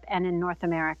in Europe and in North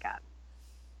America.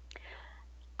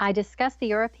 I discussed the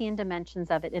European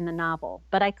dimensions of it in the novel,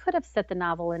 but I could have set the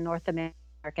novel in North America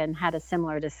and had a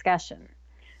similar discussion.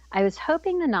 I was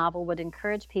hoping the novel would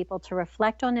encourage people to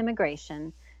reflect on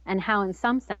immigration and how, in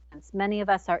some sense, many of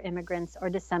us are immigrants or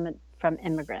descended from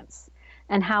immigrants,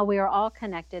 and how we are all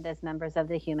connected as members of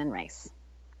the human race.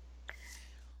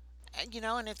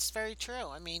 And it's very true.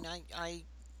 I mean,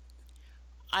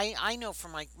 I know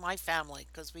from my family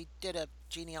because we did a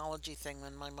genealogy thing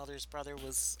when my mother's brother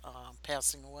was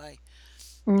passing away.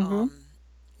 Mm-hmm. Um,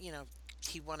 you know,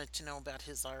 he wanted to know about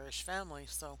his Irish family,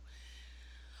 so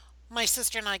my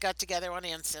sister and I got together on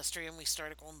Ancestry and we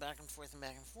started going back and forth and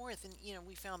back and forth. And,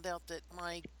 we found out that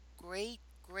my great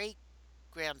great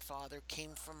grandfather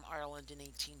came from Ireland in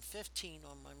 1815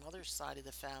 on my mother's side of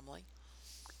the family.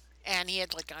 And he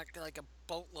had like a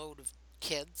boatload of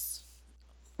kids,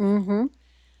 you know. Mm-hmm.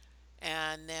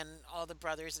 And then all the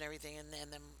brothers and everything. And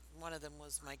then one of them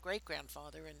was my great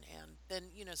grandfather. And then,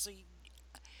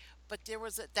 but there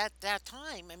was at that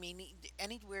time, I mean,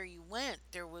 anywhere you went,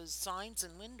 there was signs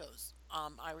and windows.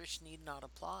 Irish need not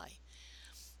apply.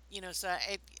 So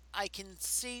I can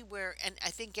see where, and I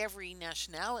think every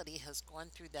nationality has gone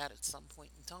through that at some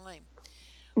point in time,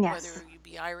 Yes. whether you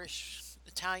be Irish,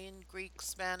 Italian, Greek,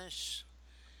 Spanish.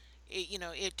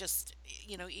 It just,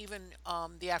 even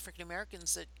the African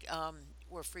Americans that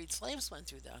were freed slaves went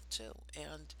through that too.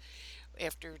 And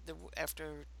after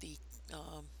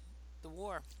um, the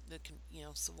war,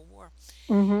 Civil War,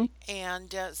 Mm-hmm.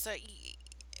 and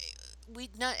we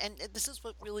not, and this is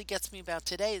what really gets me about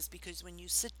today is because when you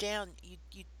sit down,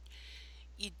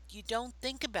 you don't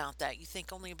think about that. You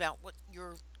think only about what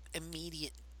your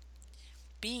immediate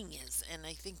being is, and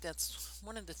I think that's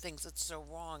one of the things that's so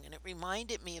wrong. And it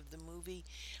reminded me of the movie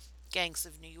Gangs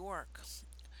of New York.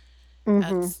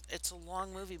 Mm-hmm. It's a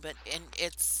long movie, but and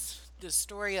it's the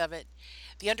story of it.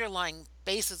 The underlying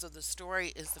basis of the story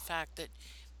is the fact that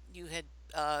you had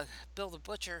Bill the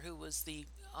Butcher, who was the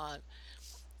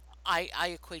I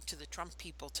equate to the Trump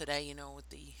people today, with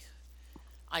the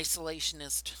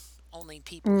isolationist only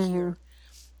people Mm-hmm. here,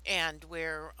 and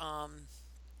where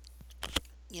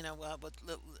with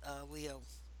Leo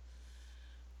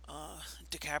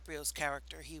DiCaprio's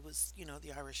character, he was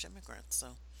the Irish immigrant, so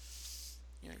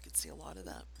you could see a lot of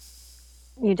that,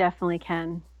 You definitely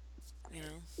can. you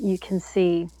know. You can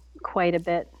see quite a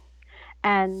bit.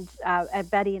 And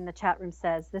Betty in the chat room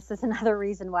says, this is another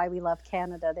reason why we love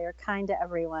Canada. They're kind to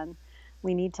everyone.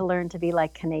 We need to learn to be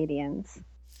like Canadians.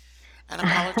 And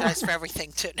apologize for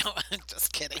everything too. No, I'm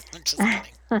just kidding. I'm just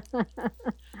kidding. But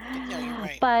no, you're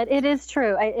right. But it You know. is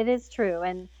true. It is true.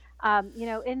 And,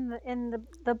 in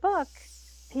the book,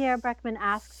 Pierre Breckman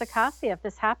asks Acacia if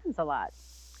this happens a lot.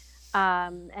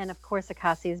 And of course,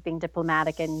 Acacia is being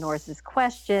diplomatic and ignores his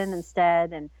question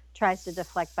instead and tries to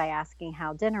deflect by asking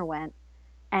how dinner went.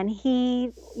 And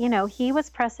he was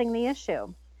pressing the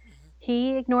issue.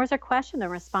 He ignores her question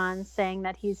and responds saying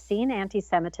that he's seen anti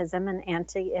Semitism and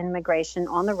anti immigration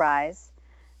on the rise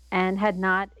and had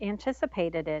not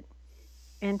anticipated it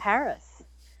in Paris.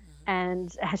 Hmm.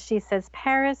 And as she says,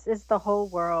 Paris is the whole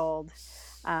world.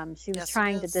 She was Yes, it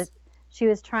trying to is. she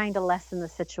was trying to lessen the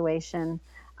situation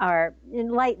or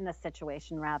enlighten the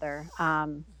situation rather.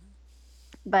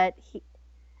 But he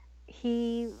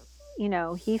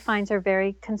he finds her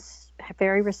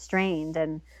very restrained.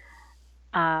 And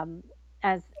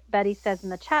as Betty says in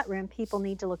the chat room, people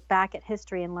need to look back at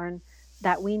history and learn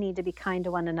that we need to be kind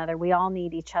to one another. We all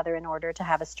need each other in order to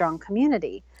have a strong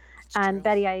community. It's And true.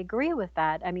 Betty, I agree with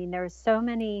that. I mean, there's so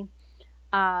many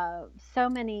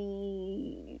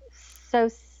so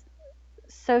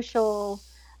social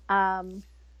um,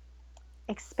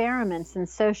 experiments and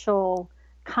social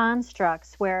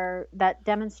constructs where that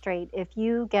demonstrate if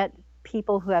you get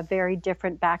people who have very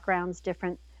different backgrounds,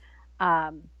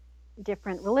 um,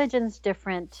 different religions,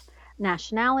 different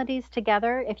nationalities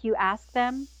together, if you ask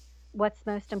them what's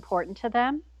most important to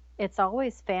them, it's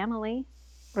always family,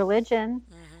 religion.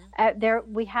 Hmm. There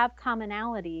we have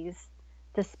commonalities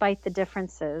despite the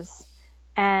differences,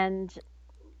 and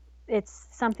it's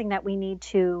something that we need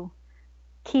to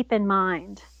keep in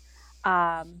mind.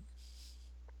 Um,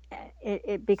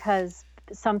 because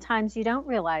sometimes you don't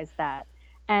realize that.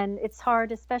 And it's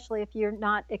hard, especially if you're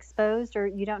not exposed or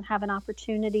you don't have an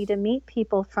opportunity to meet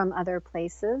people from other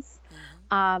places.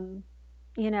 Hmm. Um,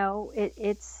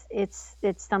 it's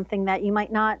something that you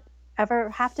might not ever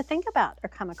have to think about or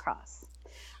come across.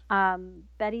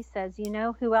 Betty says, you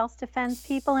know who else defends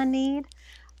people in need?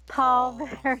 Paul Oh,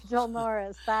 Virgil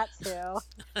Norris. That's who.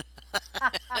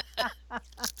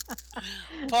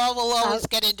 Paul will Uh, always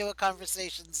get into a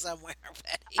conversation somewhere,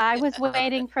 Betty. I was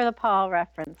waiting for the Paul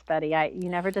reference, Betty. You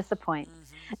never disappoint. Hmm.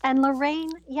 And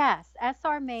Lorraine, yes,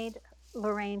 SR made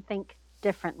Lorraine think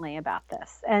differently about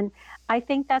this. And I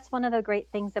think that's one of the great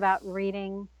things about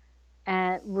reading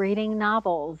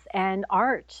novels and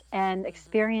art and Hmm.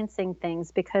 experiencing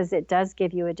things because it does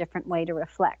give you a different way to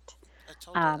reflect. A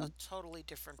Um, totally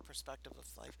different perspective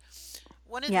of life.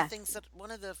 yes.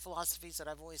 One of the philosophies that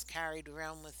I've always carried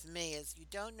around with me is you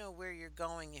don't know where you're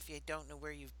going if you don't know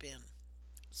where you've been.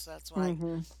 So that's why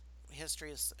Hmm.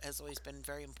 history has always been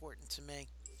very important to me.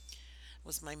 It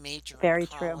was my major in Very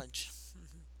true. college.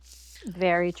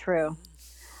 Very true.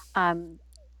 Um,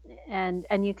 and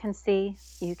you can see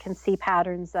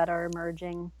patterns that are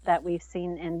emerging that we've Hmm.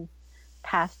 seen in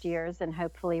past years, and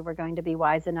hopefully we're going to be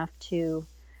wise enough to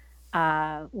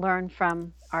learn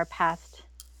from our past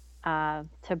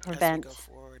to As we go prevent,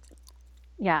 forward.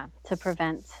 yeah, to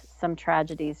prevent some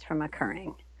tragedies from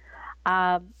occurring.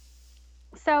 Uh,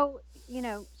 so,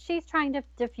 she's trying to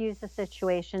diffuse the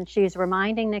situation. She's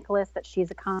reminding Nicholas that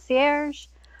she's a concierge,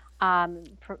 um,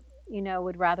 pr-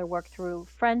 would rather work through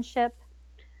friendship.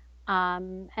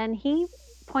 And he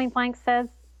point blank says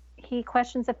he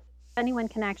questions if anyone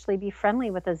can actually be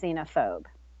friendly with a xenophobe.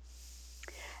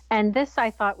 And this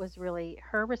I thought was really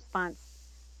her response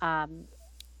um,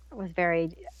 was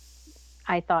very,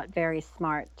 I thought, very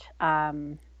smart.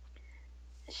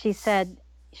 She said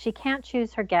she can't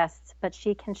choose her guests, but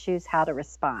she can choose how to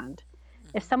respond.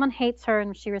 If Hmm. someone hates her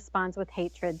and she responds with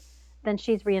hatred, then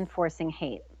she's reinforcing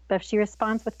hate. But if she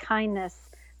responds with kindness,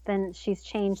 then she's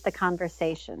changed the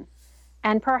conversation.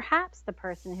 And perhaps the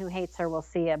person who hates her will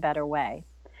see a better way.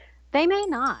 They may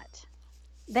not.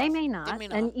 They may They not. may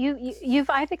not. And you've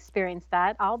I've experienced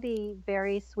that. I'll be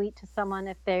very sweet to someone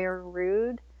if they're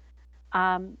rude.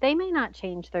 They may not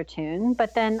change their tune,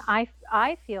 but then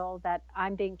I feel that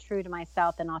I'm being true to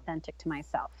myself and authentic to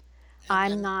myself. And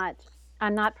I'm and not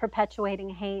I'm not perpetuating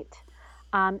hate.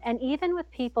 And even with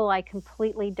people I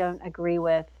completely don't agree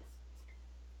with,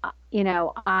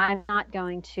 I'm not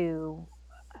going to,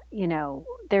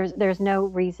 there's no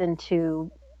reason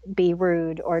to be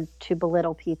rude or to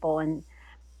belittle people, and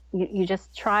you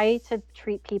just try to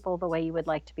treat people the way you would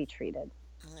like to be treated.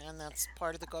 and that's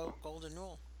part of the golden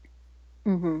rule.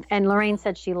 And Lorraine Yeah.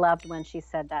 said she loved when she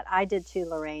said that. I did too,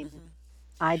 Lorraine. Hmm.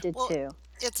 I did Well, too.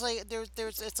 it's like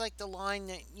there's it's like the line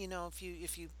that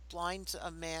if you blind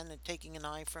a man, and taking an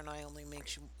eye for an eye only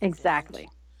makes you more blind. Exactly.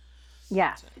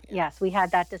 Yes. So yeah, Yes, we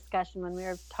had that discussion when we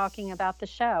were talking about the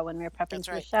show, when we were prepping that's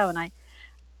for the right. show, and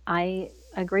I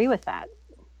agree with that.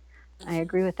 I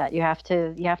agree Hmm. with that. You have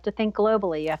to think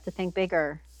globally. You have to think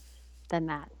bigger than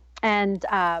that. And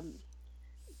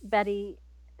Betty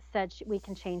said we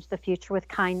can change the future with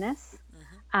kindness.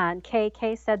 Hmm. And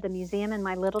KK said the museum in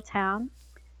my little town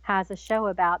has a show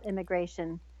about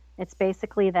immigration. It's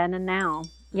basically then and now.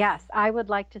 Yes, Hmm. I would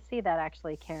like to see that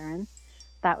actually, Karen.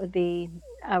 That would be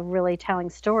a really telling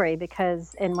story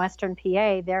because in Western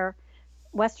PA,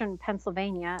 Western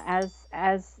Pennsylvania,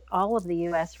 as all of the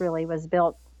U.S. really was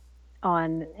built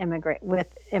on immigrant with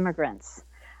immigrants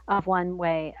of one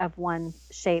way, of one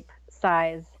shape,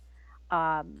 size,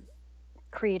 um,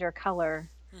 creed, or color.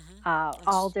 Hmm.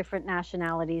 All It's different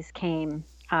nationalities came.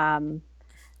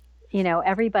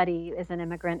 Everybody is an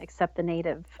immigrant except the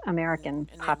Native American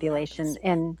and Native population Americans,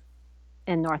 right?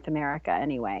 in North America,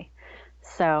 anyway.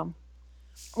 So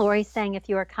Lori's saying if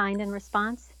you are kind in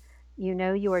response, you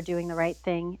know you are doing the right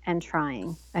thing and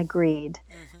trying. Agreed.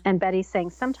 Hmm. And Betty's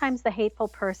saying sometimes the hateful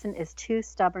person is too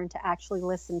stubborn to actually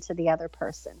listen to the other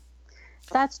person.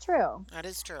 That's true. That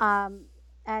is true. Um,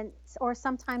 and or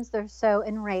sometimes they're so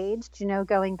enraged.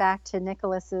 Going back to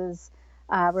Nicholas's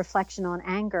reflection on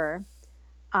anger,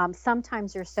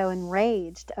 sometimes you're so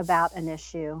enraged about an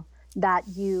issue that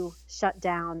you shut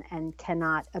down and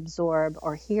cannot absorb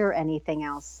or hear anything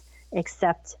else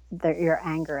except your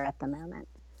anger at the moment.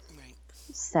 Right.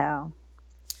 So,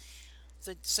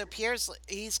 So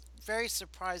he's very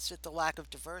surprised at the lack of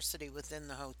diversity within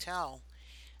the hotel,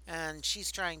 and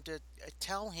she's trying to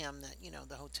tell him that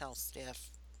the hotel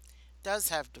staff does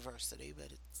have diversity,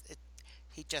 but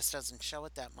he just doesn't show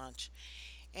it that much.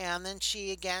 And then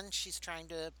she's trying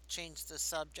to change the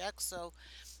subject. So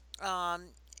um,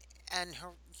 and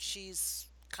she's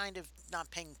kind of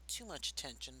not paying too much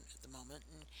attention at the moment.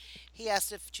 And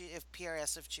if Pierre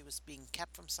asked if she was being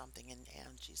kept from something, and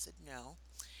she said no.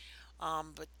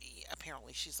 But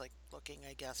apparently she's like looking,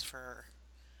 I guess, for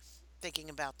thinking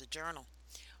about the journal.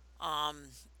 Um,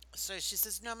 so she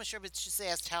says, no, I'm sure, but she's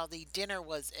asked how the dinner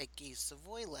was at Guy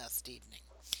Savoy last evening.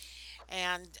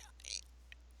 And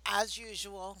as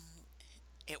usual,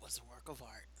 It was a work of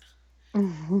art.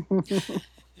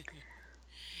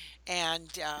 And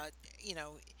you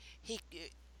know, he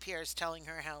Pierre's telling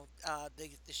her how the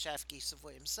chef Guy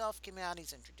Savoy himself came out.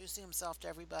 He's introducing himself to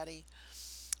everybody,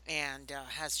 and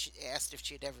has she asked if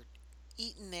she had ever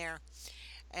eaten there,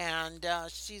 and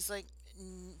she's like.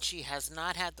 She has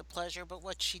not had the pleasure, but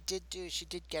what she did do, she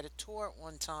did get a tour at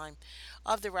one time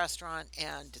of the restaurant,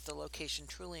 and the location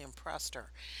truly impressed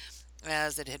her,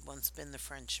 as it had once been the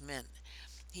French Mint.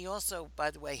 He also, by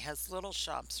the way, has little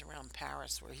shops around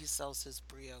Paris where he sells his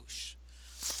brioche.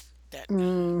 That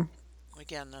Mm,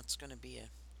 again, that's going to be a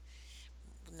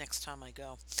next time I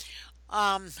go.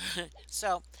 Um,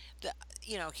 so the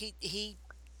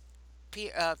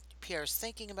Pierre's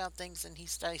thinking about things, and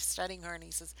he's studying her, and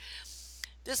he says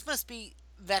this must be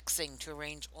vexing to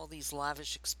arrange all these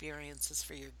lavish experiences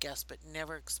for your guests, but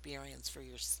never experience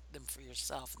them for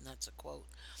yourself. And that's a quote.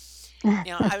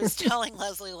 Now, I was telling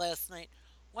Leslie last night,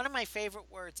 one of my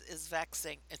favorite words is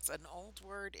vexing. It's an old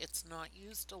word, it's not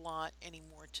used a lot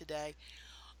anymore today.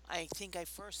 I think I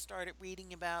first started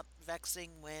reading about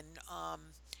vexing when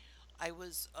I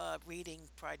was reading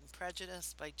Pride and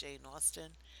Prejudice by Jane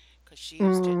Austen, because she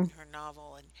used it mm. in her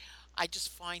novel, and I just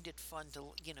find it fun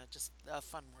to, just a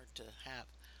fun word to have.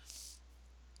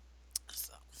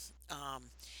 So, um,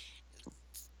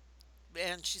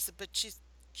 and she said, but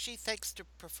she thinks to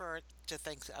prefer to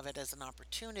think of it as an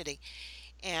opportunity.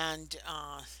 And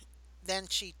then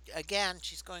she's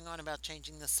going on about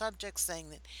changing the subject, saying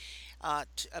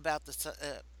that about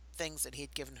the things that he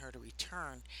had given her to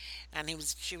return, and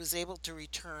she was able to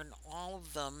return all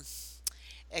of them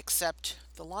except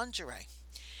the lingerie.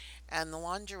 And the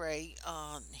lingerie,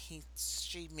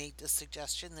 she made the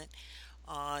suggestion that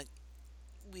uh,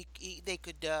 they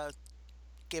could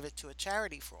give it to a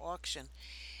charity for auction,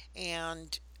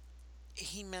 and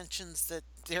he mentions that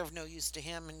they're of no use to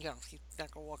him, and he's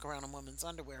not gonna walk around in women's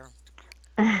underwear.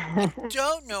 I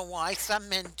don't know why some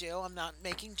men do. I'm not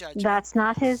making judgment. That's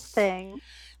not his thing.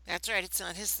 That's right, it's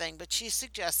not his thing, but she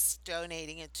suggests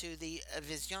donating it to the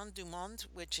Vision du Monde,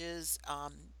 which is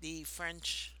the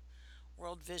French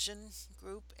World Vision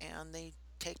group, and they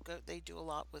do a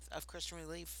lot with of Christian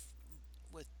relief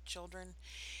with children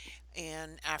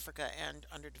in Africa and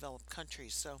underdeveloped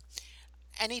countries. So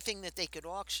anything that they could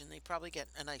auction, they probably get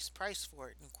a nice price for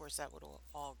it, and of course that would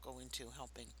all go into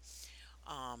helping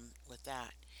with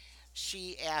that.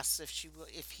 She asks if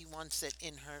he wants it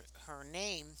in her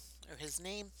name or his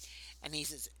name, and he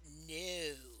says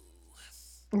no,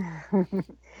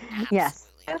 Yes.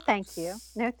 absolutely No, not. thank you.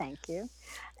 No, thank you.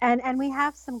 And we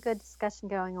have some good discussion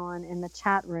going on in the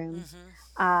chat room.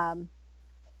 Hmm. Um,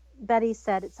 Betty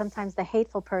said it's sometimes the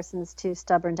hateful person is too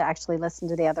stubborn to actually listen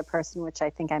to the other person, which I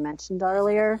think I mentioned Hmm.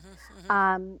 earlier. Hmm. Hmm.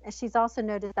 She's also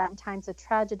noted that in times of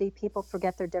tragedy, people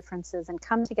forget their differences and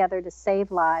come together to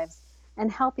save lives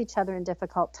and help each other in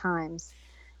difficult times.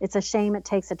 It's a shame it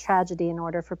takes a tragedy in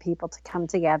order for people to come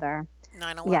together.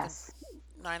 9/11. Yes,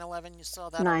 9/11. You saw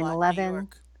that a lot in New 9/11.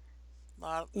 York.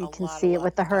 You can A see it lot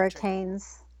with in the the country.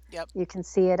 hurricanes. Yep. You can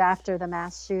see it after the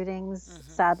mass shootings, Hmm.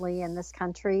 sadly, in this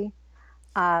country.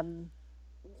 Um,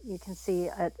 you can see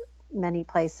it many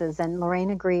places. And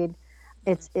Lorraine agreed.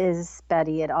 It Hmm. is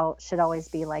Betty. It all should always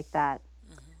be like that.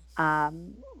 Hmm.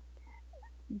 Um,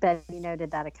 Betty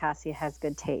noted that Acacia has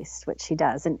good taste, which she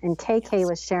does. And KK Yes.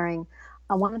 was sharing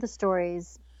one of the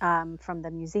stories from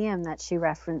the museum that she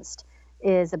referenced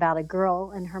is about a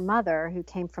girl and her mother who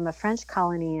came from a French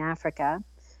colony in Africa.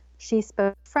 She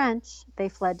spoke French. They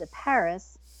fled to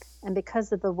Paris. And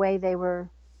because of the way they were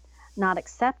not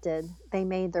accepted, they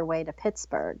made their way to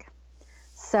Pittsburgh.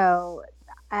 So,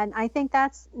 and I think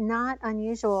that's not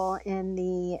unusual in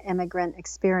the immigrant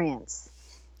experience.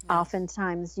 No.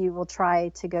 Oftentimes, you will try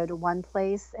to go to one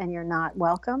place and you're not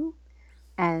welcome,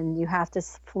 and you have to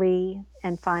flee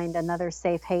and find another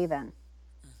safe haven,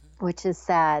 Hmm. which is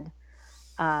sad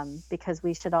because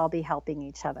we should all be helping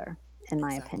each other, in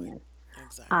my Exactly. opinion.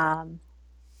 Exactly. Um,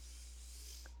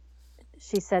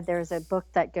 she said there's a book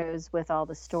that goes with all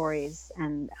the stories,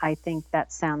 and I think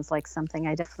that sounds like something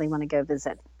I definitely want to go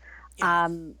visit. Yeah.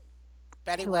 Um,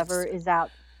 Betty Whoever wants. is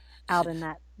out in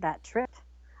that trip,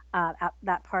 out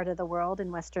that part of the world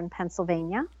in Western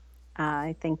Pennsylvania,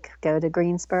 I think go to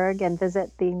Greensburg and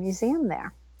visit the museum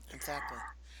there. Exactly.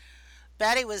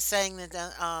 Betty was saying that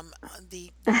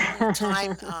the only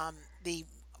time the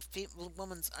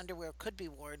woman's underwear could be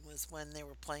worn was when they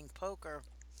were playing poker.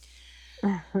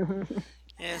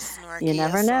 Yes, You snarky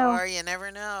never know. SR. You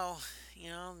never know.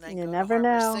 They You go to never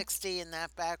Harbor know. 60 in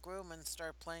that back room and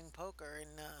start playing poker,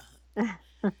 and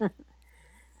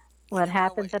You What never know what.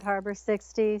 happens at Harbor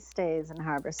 60 stays in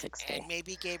Harbor 60. And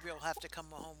maybe Gabriel will have to come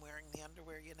home wearing the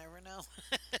underwear. You never know.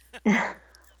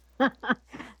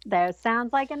 That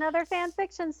sounds like another fan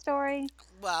fiction story.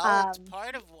 Well, it's Um,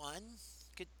 part of one yes,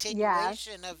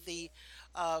 continuation of the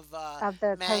of of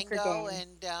the poker Mango game.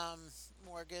 and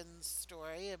Morgan's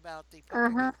story about the Uh poker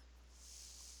huh.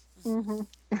 game.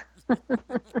 Hmm.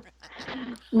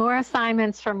 More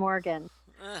assignments for Morgan.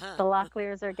 The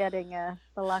Locklears are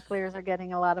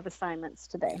getting a lot of assignments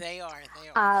today. They are. They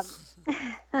are.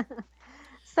 Um,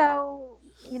 so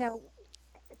you know,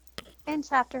 in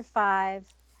chapter 5,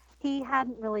 he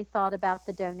hadn't really thought about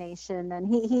the donation, and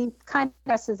he kind of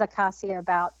presses Acacia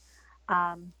about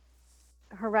um,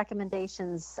 her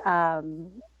recommendations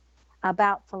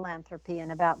about philanthropy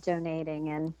and about donating.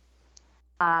 And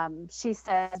she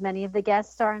says many of the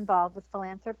guests are involved with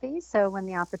philanthropy, so when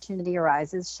the opportunity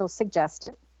arises, she'll suggest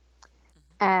it.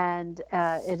 Hmm. And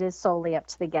it is solely up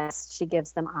to the guests. She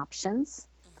gives them options.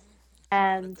 Hmm. Like what a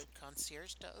And good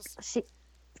concierge does. she,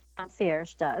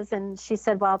 concierge does. And she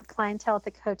said, while the clientele at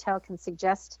the hotel can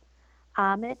suggest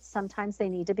it, sometimes they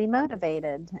need to be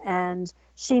motivated. And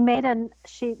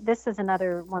this is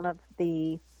another one of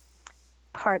the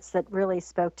parts that really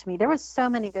spoke to me. There was so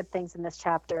many good things in this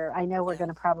chapter. I know we're Yeah. going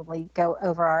to probably go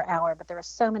over our hour, but there were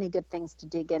so many good things to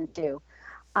dig into.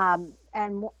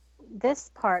 And this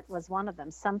part was one of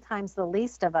them. Sometimes the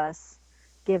least of us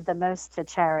give the most to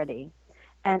charity.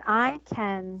 And I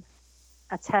can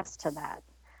attest to that.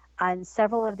 On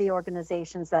several of the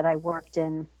organizations that I worked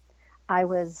in, I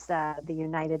was the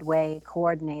United Way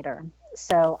coordinator.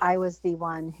 So I was the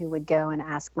one who would go and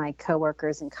ask my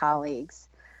coworkers and colleagues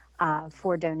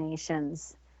for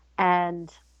donations.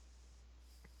 And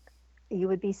you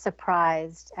would be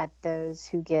surprised at those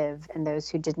who give and those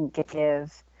who didn't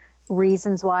give,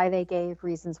 reasons why they gave,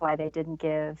 reasons why they didn't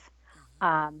give. Hmm.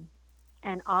 Um,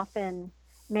 and often,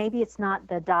 maybe it's not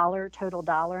the total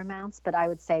dollar amounts, but I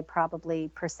would say probably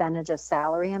percentage of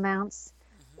salary amounts.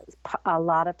 Hmm. A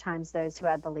lot of times, those who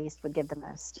had the least would give the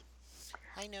most.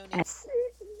 Hi, And Noni. it's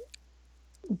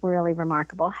really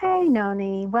remarkable. Hey,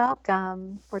 Noni,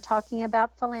 welcome. We're talking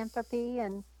about philanthropy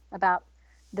and about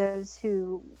those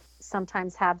who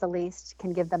sometimes have the least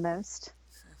can give the most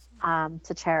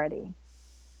to charity.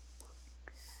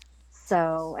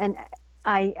 So, and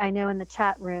I know in the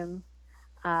chat room,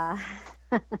 uh,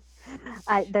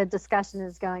 the discussion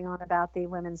is going on about the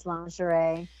women's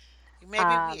lingerie. Maybe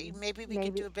we could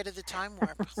Maybe do a bit of the time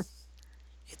warp.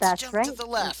 It's that's jump to right. the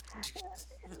left.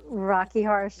 Rocky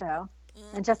Horror Show,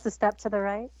 and Hmm. just a step to the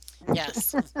right.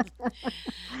 Yes.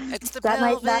 It's the That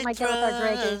Velvet might go with our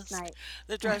Grey Goose Trust night.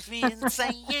 that drives me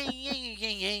insane.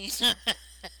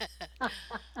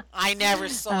 I never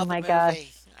saw Oh the my movie.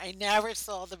 gosh. I never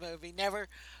saw the movie. Never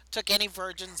took any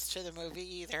virgins to the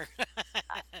movie either.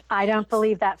 I don't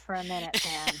believe that for a minute,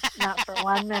 Pam. Not for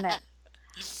 1 minute.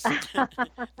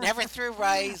 Never threw With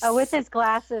rice. his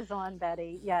glasses on,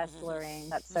 Betty. Yes, Lorraine.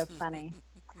 That's so funny.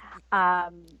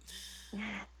 Um,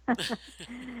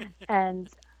 and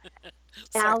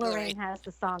Sorry, now Lorraine. Lorraine has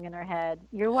the song in her head.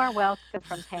 You are welcome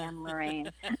from Pam,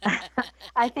 Lorraine.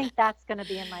 I think that's going to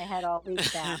be in my head all week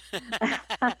now.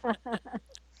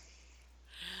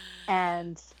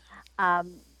 And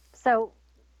um, so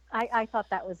I thought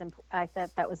that was I thought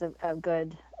that was a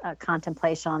good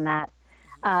contemplation on that.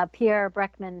 Pierre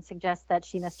Breckman suggests that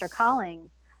she missed her calling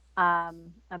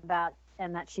about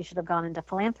and that she should have gone into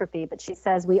philanthropy, but she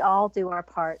says we all do our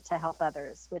part to help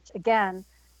others, which again,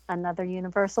 another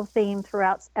universal theme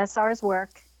throughout SR's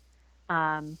work: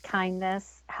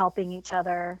 kindness, helping each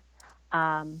other,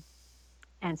 um,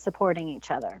 and supporting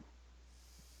each other.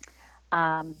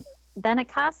 Um, then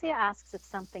Acacia asks if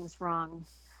something's wrong.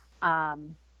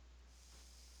 Um,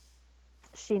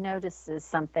 she notices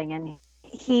something, and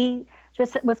he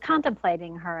just was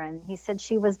contemplating her, and he said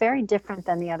she was very different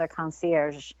than the other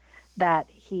concierge that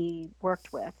he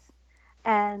worked with.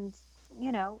 And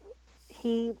you know,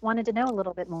 he wanted to know a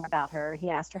little bit more about her. He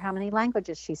asked her how many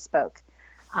languages she spoke,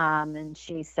 and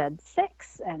she said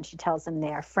 6, and she tells him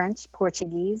they are French,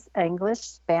 Portuguese, English,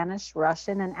 Spanish,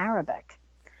 Russian, and Arabic.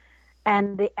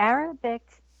 And the Arabic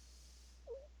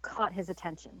caught his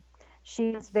attention.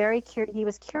 He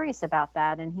was curious about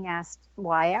that, and he asked,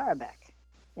 why Arabic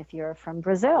if you're from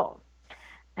Brazil?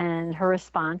 And her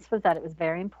response was that it was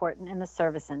very important in the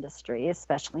service industry,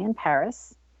 especially in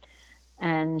Paris.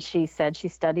 And she said she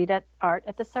studied art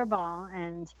at the Sorbonne,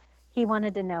 and he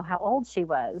wanted to know how old she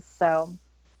was. So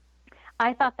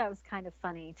I thought that was kind of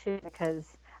funny too, because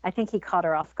I think he caught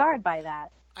her off guard by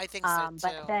that. I think so Um,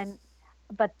 but too. then,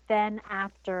 but then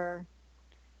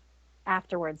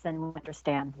afterwards, then we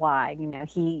understand why.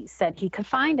 He said he could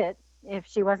find it, if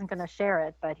she wasn't going to share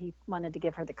it, but he wanted to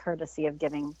give her the courtesy of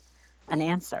giving an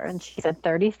answer. And she said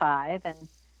 35. And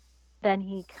then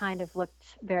he kind of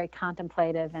looked very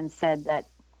contemplative and said that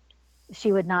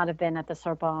she would not have been at the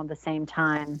Sorbonne the same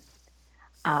time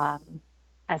um,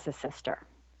 as his sister.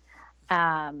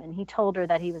 And he told her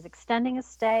that he was extending his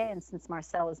stay, and since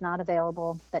Marcel is not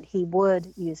available, that he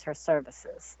would use her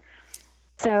services.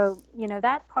 So,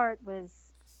 that part was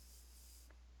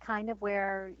kind of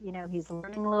where, he's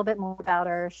learning a little bit more about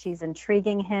her. She's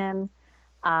intriguing him.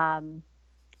 Um,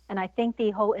 and I think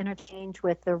the whole interchange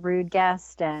with the rude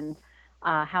guest and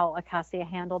how Acacia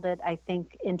handled it, I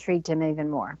think intrigued him even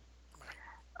more.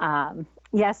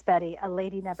 Yes, Betty, a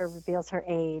lady never reveals her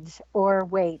age or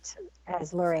weight,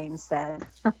 as Lorraine said.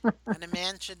 And a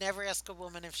man should never ask a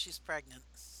woman if she's pregnant.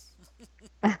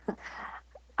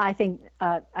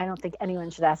 I don't think anyone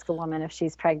should ask a woman if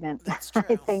she's pregnant. That's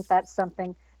I true. think that's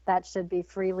something that should be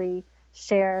freely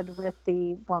shared with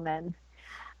the woman.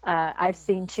 I've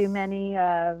seen too many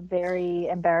very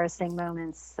embarrassing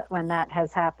moments when that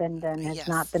has happened and has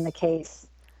not been Yes. the case.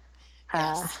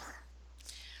 Uh, Yes.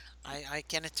 I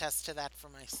can attest to that for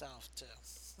myself too.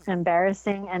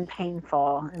 Embarrassing and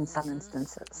painful in some Hmm.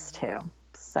 instances Hmm. too.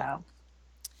 So,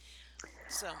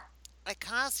 So,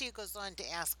 Acacia goes on to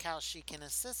ask how she can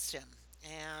assist him,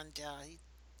 and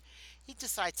he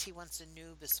decides he wants a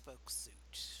new bespoke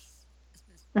suit.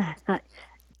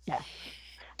 yes,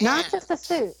 not just a And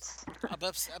suit, a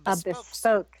a bespoke suit.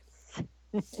 bespoke.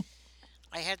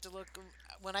 I had to look,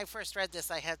 when I first read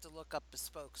this, I had to look up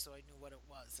bespoke so I knew what it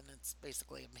was, and it's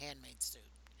basically a handmade suit.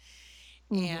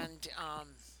 Hmm. And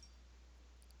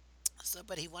so,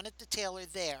 but he wanted the tailor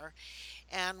there,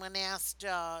 and when asked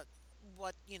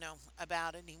what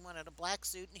about it, he wanted a black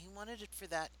suit, and he wanted it for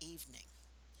that evening.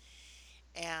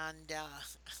 And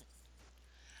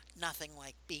nothing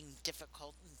like being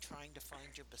difficult and trying to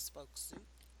find your bespoke suit.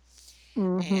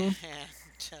 Hmm. And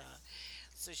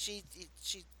so she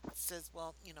says,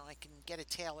 well, I can get a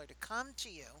tailor to come to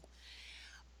you,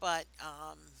 but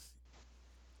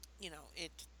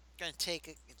it's going to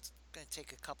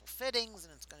take a couple fittings,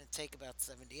 and it's going to take about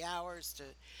 70 hours to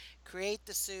create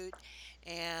the suit.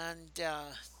 And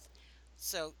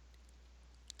so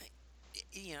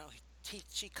you know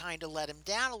she kind of let him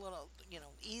down a little,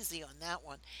 easy on that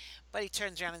one. But he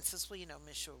turns around and says, well,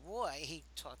 Monsieur Roy, he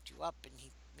talked you up and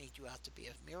he made you out to be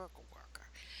a miracle worker.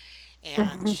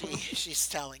 And she's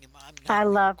telling him, I'm not I a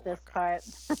love miracle this worker. part.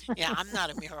 Yeah, I'm not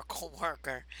a miracle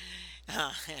worker.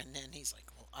 And then he's like,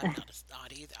 well, I'm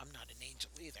not either. I'm not an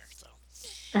angel either. So,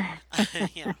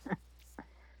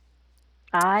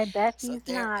 I bet so he's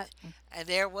not.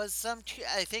 there was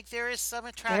I think there is some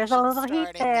There's a attraction little heat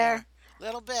starting there. there.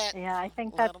 Little bit, Yeah, I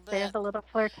think little there's bit. a little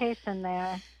flirtation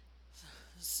there.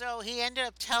 So he ended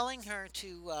up telling her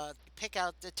to pick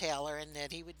out the tailor, and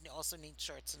that he would also need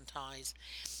shirts and ties,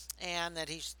 and that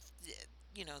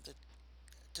you know, the,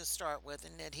 to start with,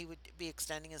 and that he would be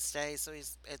extending his stay. So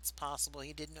it's possible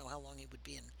he didn't know how long he would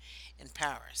be in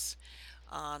Paris.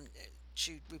 Um,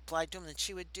 she replied to him that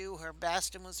she would do her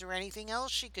best, and was there anything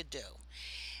else she could do?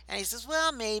 And he says,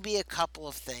 well, maybe a couple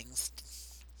of things,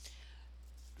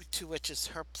 to which is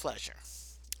her pleasure.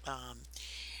 Um,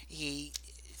 he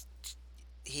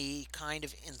he kind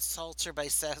of insults her by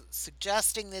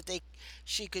suggesting that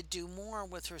she could do more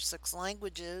with her 6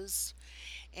 languages,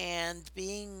 and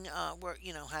being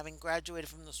having graduated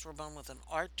from the Sorbonne with an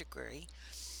art degree.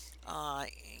 uh,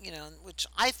 which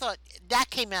I thought that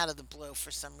came out of the blue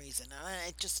for some reason.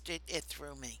 It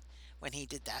threw me when he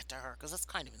did that to her, because that's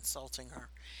kind of insulting her.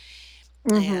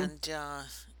 Hmm. And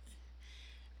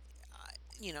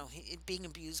being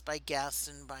abused by guests,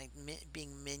 and by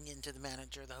being minion to the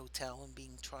manager of the hotel, and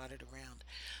being trotted around.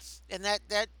 And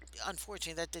that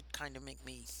unfortunately, that did kind of make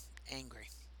me angry.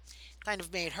 Kind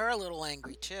of made her a little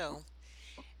angry too.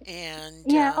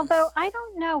 And Yeah, although I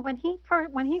don't know when he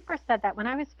first said that, when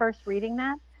I was first reading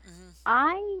that, mhm,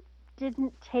 I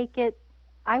didn't take it.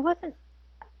 I wasn't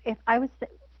if I was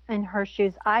in her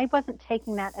shoes, I wasn't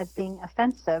taking that as being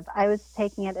offensive. I was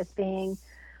taking it as being,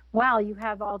 wow, you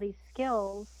have all these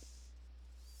skills.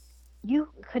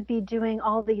 You could be doing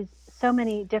all these so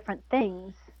many different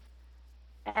things,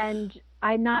 and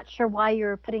I'm not sure why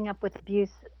you're putting up with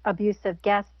abusive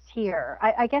guests here.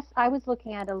 I guess I was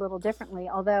looking at it a little differently,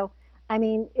 although I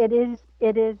mean it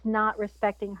is not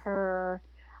respecting her,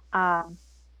 um,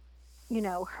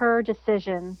 her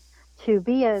decision to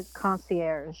be a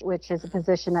concierge, which is a mhm,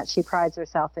 position that she prides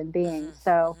herself in being. mhm,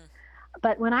 So, mhm,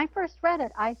 but when I first read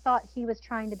it, I thought he was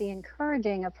trying to be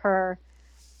encouraging of her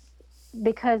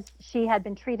because she had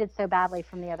been treated so badly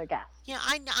from the other Yeah, guests.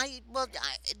 well,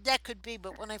 that could be,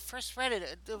 but when I first read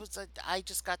it, it was like I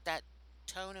just got that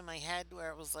tone in my head where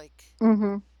it was like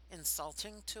Mhm.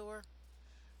 insulting to her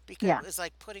because it Yeah. was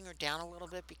like putting her down a little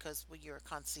bit because well, you're a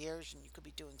concierge and you could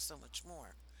be doing so much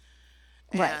more.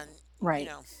 Right. And you Right.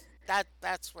 know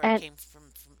that's where it And came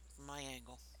from my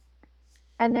angle.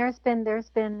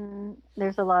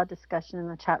 there's a lot of discussion in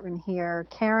the chat room here.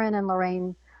 Karen and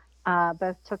Lorraine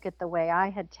both took it the way I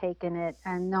had taken it,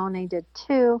 and Noni did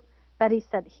too. Betty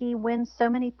said he wins so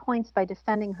many points by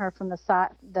defending her from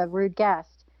the rude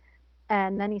guest,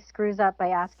 and then he screws up by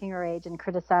asking her age and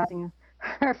criticizing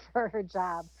her for her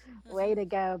job. Way Hmm. to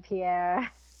go,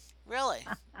 Pierre. Really?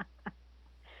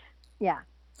 Yeah.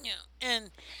 Yeah.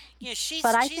 And But she's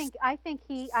I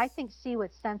think she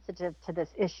was sensitive to this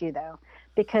issue though,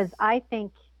 because I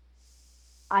think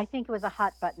it was a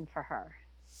hot button for her.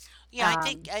 yeah.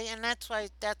 Um, And that's why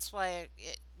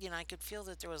I could feel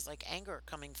that there was like anger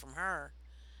coming from her,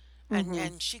 and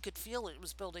mhm, she could feel it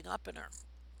was building up in her.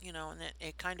 And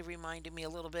it kind of reminded me a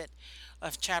little bit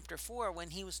of chapter 4 when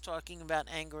he was talking about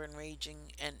anger and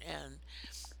raging and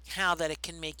how that it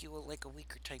can make you like a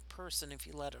weaker type person if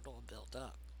you let it all build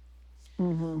up.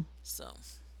 mhm, So,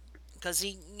 because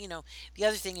the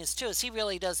other thing is too is he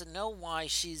really doesn't know why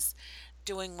she's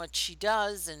doing what she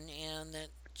does, and that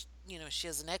she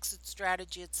has an exit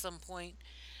strategy at some point,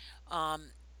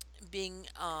 um, being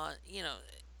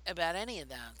about any of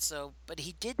that. So, but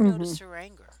he did mhm. notice her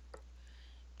anger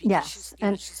because Yes, she's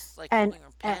like and holding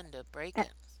her and pen to break and,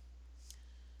 it.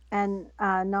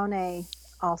 None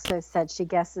also said she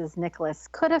guesses Nicholas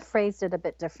could have phrased it a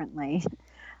bit differently.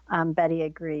 Betty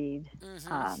agreed. Hmm.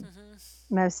 Um, Hmm.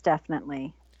 Most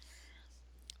definitely.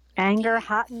 Anger,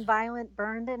 hot and violent,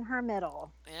 burned in her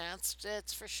middle. Yeah,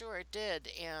 that's for sure it did,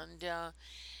 and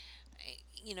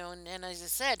and as I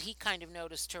said, he kind of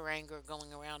noticed her anger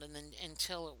going around, and then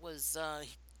until it was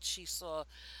she saw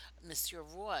Monsieur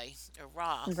Roy, or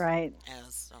Ra, Right.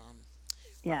 as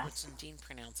Yes. Robertson Dean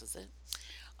pronounces it,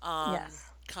 Yes.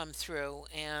 come through,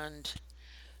 and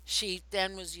she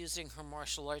then was using her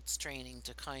martial arts training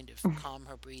to kind of calm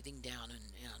her breathing down and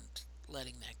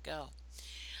letting that go.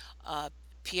 Uh,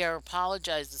 Pierre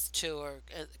apologizes to her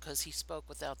because he spoke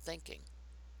without thinking,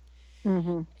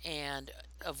 Hmm. and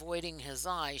avoiding his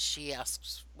eyes, she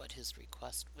asks what his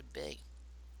request would be.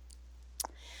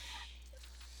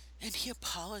 And he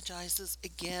apologizes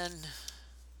again,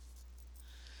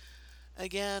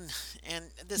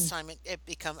 and this time it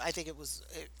become. I think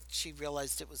she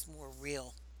realized it was more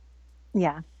real.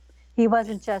 Yeah. He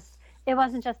wasn't just it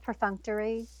wasn't just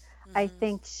perfunctory. I Hmm.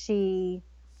 think she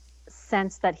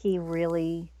sensed that he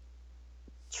really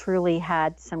truly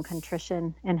had some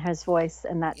contrition in his voice,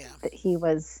 and Yeah, that he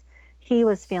was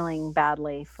feeling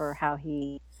badly for how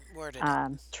he worded it.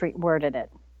 worded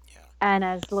it. Yeah. And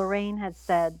as Lorraine had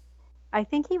said, I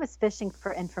think he was fishing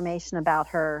for information about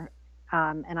her.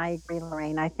 And I agree,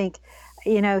 Lorraine. I think,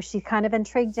 she kind of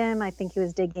intrigued him. I think he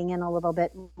was digging in a little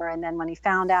bit more. And then when he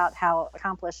found out how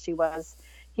accomplished she was,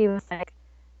 he was like,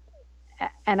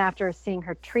 and after seeing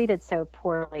her treated so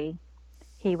poorly,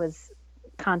 he was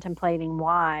contemplating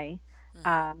why Hmm.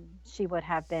 she would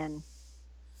have been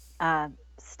uh,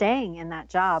 staying in that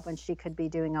job when she could be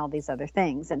doing all these other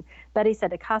things. And Betty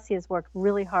said Acacia has worked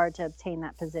really hard to obtain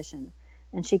that position,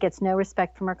 and she gets no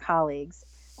respect from her colleagues.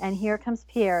 And here comes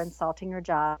Pierre insulting her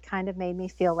job. Kind of made me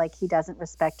feel like he doesn't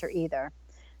respect her either.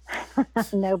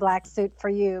 No black suit for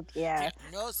you, Yeah, Pierre.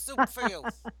 no soup for you.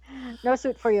 No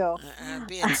suit for you.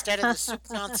 Be instead of the soup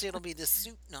Nazi, it'll be the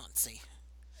suit Nazi.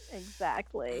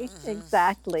 Exactly. Hmm.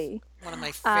 Exactly. One of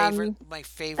Um, my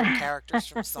favorite characters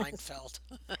from Seinfeld.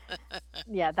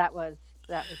 yeah, that was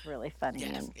really funny.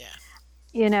 Yeah, And yeah.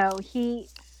 you know,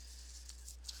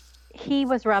 he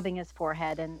was rubbing his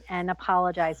forehead and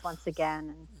apologized once again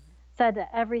and said that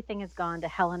everything has gone to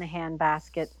hell in a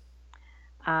handbasket.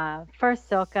 First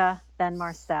Silka, then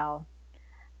Marcel.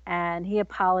 And he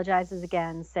apologizes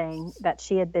again, saying that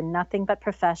she had been nothing but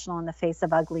professional in the face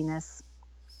of ugliness.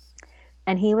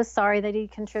 And he was sorry that he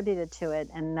contributed to it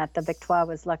and that the Victoire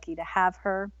was lucky to have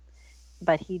her,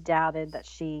 but he doubted that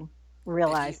she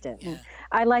But he, realized it. And yeah.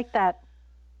 I like that.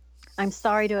 I'm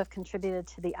sorry to have contributed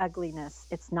to the ugliness.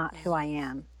 It's not who I Hmm.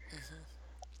 am. Hmm.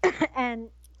 And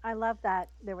I love that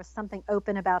there was something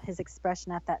open about his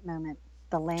expression at that moment.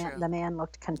 True, The man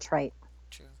looked contrite.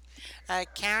 true.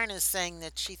 Karen is saying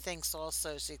that she thinks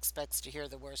also she expects to hear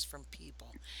the worst from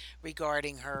people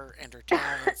regarding her and her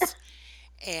talents,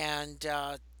 and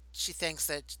she thinks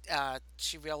that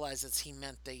she realizes he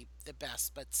meant the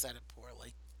best but said it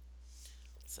poorly.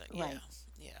 So yeah, Right.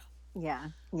 yeah. Yeah,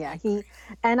 I yeah. agree.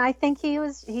 And I think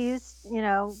he's,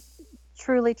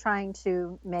 truly trying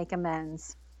to make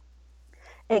amends.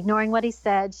 Ignoring what he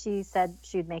said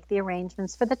she'd make the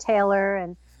arrangements for the tailor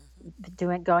and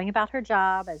going about her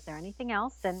job. Is there anything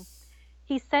else? And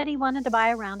he said he wanted to buy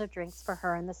a round of drinks for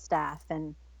her and the staff.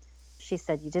 And she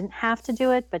said you didn't have to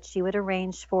do it, but she would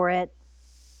arrange for it.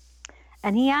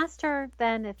 And he asked her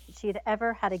then if she had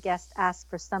ever had a guest ask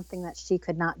for something that she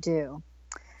could not do.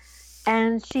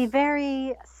 And she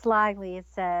very slyly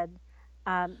said,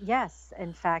 yes,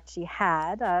 in fact, she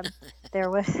had. There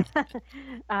was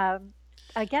um,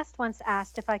 a guest once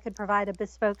asked if I could provide a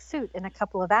bespoke suit in a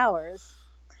couple of hours.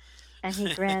 And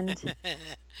he grinned.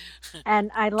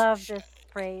 And I love this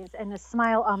phrase. And his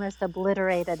smile almost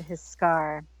obliterated his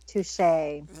scar.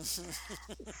 Touche.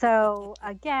 So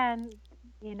again,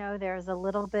 there's a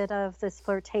little bit of this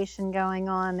flirtation going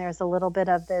on. There's a little bit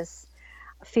of this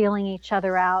feeling each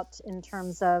other out in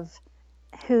terms of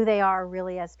who they are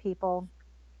really as people.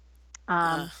 uh,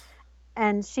 Um,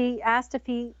 and she asked if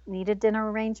he needed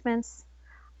dinner arrangements.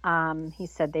 He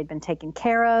said they'd been taken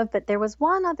care of, but there was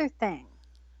one other thing.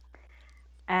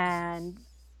 And,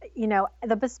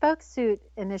 the bespoke suit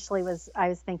initially I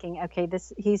was thinking, okay,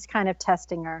 he's kind of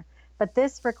testing her. But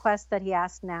this request that he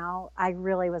asked now, I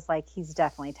really was like, he's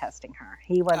definitely testing her.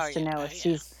 He oh wants to yeah, know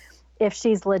yeah. if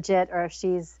she's legit or if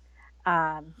she is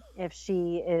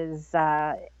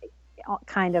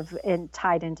kind of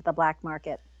tied into the black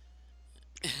market.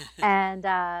 And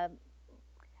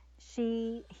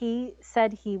he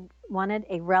said he wanted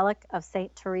a relic of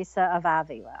Saint Teresa of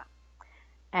Avila.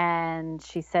 And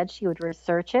she said she would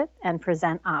research it and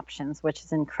present options, which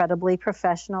is an incredibly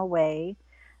professional way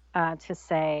to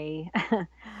say,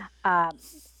 uh,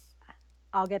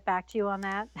 I'll get back to you on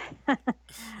that.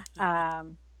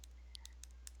 um,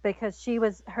 because she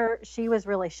was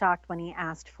really shocked when he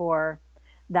asked for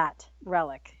that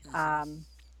relic. Hmm.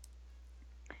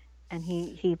 And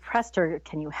he pressed her,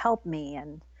 can you help me?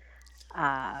 And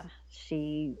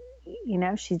she,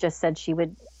 she just said she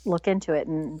would look into it.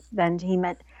 And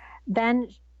then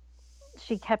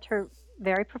she kept her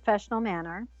very professional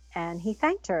manner, and he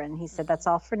thanked her and he said, that's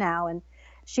all for now. And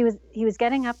he was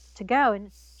getting up to go.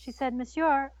 And she said,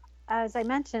 Monsieur, as I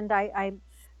mentioned, I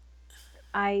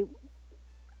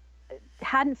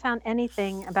hadn't found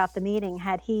anything about the meeting.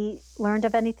 Had he learned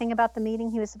of anything about the meeting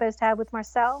he was supposed to have with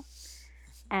Marcel?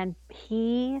 And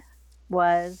he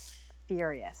was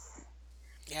furious.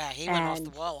 Yeah, he went off the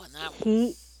And wall on that one.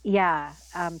 he, yeah,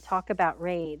 talk about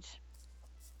rage.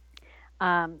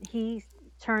 He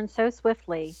turned so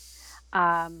swiftly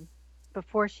um,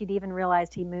 before she'd even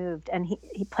realized he moved. And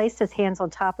he placed his hands on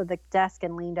top of the desk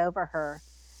and leaned over her,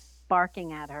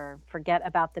 barking at her, forget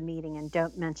about the meeting and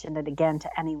don't mention it again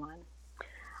to anyone.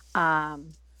 Um,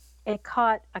 it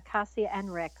caught Acacia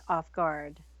and Rick off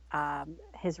guard,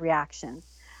 his reaction.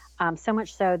 So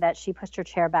much so that she pushed her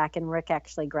chair back and Rick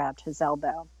actually grabbed his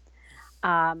elbow.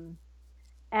 Um,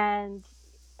 and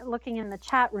looking in the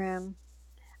chat room,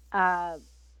 uh,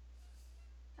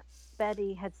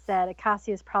 Betty had said, Acacia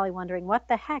is probably wondering, what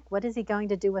the heck? What is he going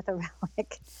to do with a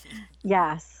relic?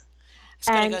 Yes. He's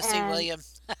gonna And, go see William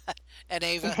and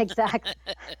Ava. exactly.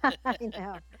 I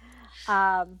know.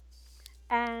 Um,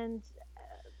 and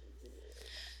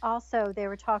also, they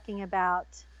were talking about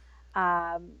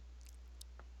um,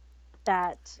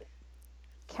 that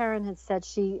Karen had said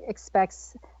she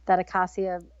expects that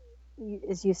Acacia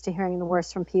is used to hearing the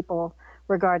worst from people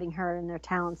regarding her and their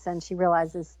talents, and she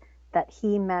realizes that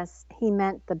he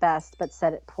meant the best but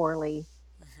said it poorly.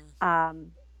 Hmm.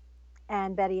 Um,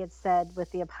 and Betty had said,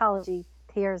 with the apology,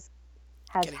 Piers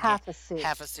has Getting half a suit,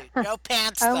 half a suit, no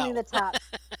pants only though. the top.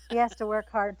 He has to work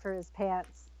hard for his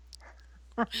pants.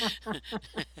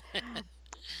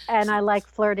 And I like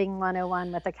flirting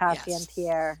 101 with Acacia and Yes,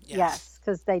 Pierre. yes. Yes,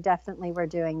 because they definitely were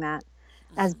doing that.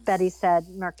 As Betty said,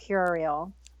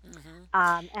 mercurial.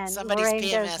 Hmm. And Somebody's Lorraine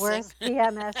goes, PMSing. worst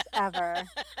PMS ever.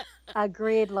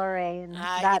 Agreed, Lorraine. You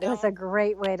That is know, a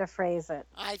great way to phrase it.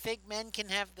 I think men can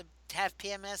have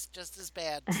PMS just as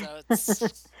bad. So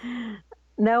it's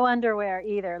No underwear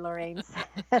either, Lorraine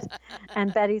said.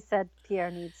 And Betty said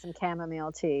Pierre needs some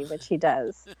chamomile tea, which he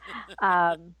does.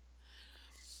 Um,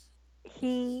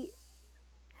 he,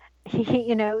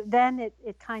 then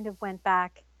it kind of went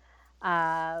back.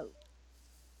 Uh,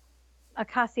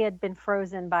 Acacia had been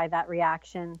frozen by that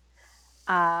reaction.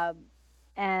 Uh,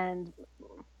 and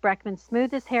Breckman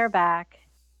smoothed his hair back,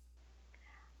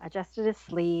 adjusted his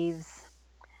sleeves,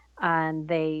 and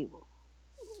they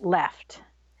left.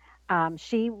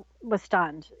 She was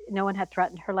stunned. No one had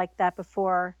threatened her like that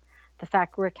before. The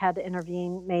fact Rick had to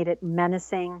intervene made it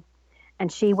menacing,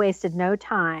 and she wasted no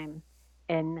time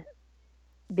in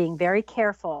being very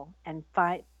careful and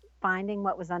finding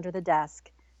what was under the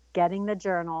desk, getting the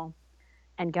journal,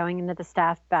 and going into the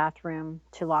staff bathroom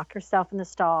to lock herself in the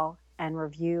stall and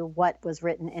review what was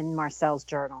written in Marcel's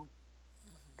journal.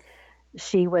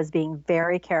 She was being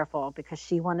very careful because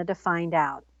she wanted to find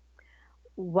out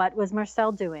what was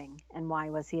Marcel doing and why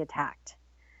was he attacked.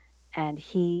 And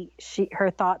her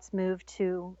thoughts moved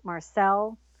to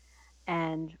Marcel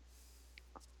and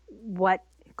what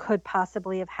could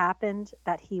possibly have happened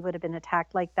that he would have been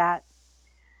attacked like that.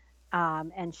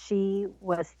 And she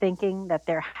was thinking that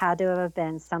there had to have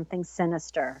been something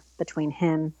sinister between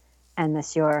him and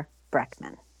Monsieur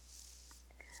Breckman.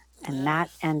 And that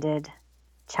ended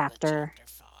chapter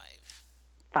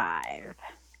 5.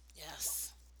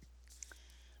 Yes.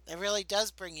 That really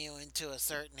does bring you into a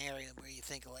certain area where you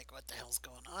think, like, what the hell's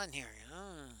going on here?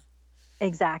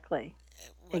 Exactly.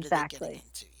 What are they getting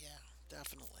into? Yeah,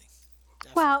 definitely.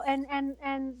 Well,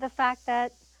 and the fact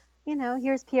that,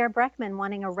 here's Pierre Breckman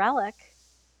wanting a relic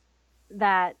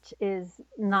that is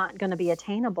not going to be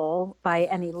attainable by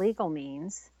any legal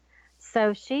means.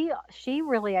 So she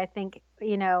really, I think,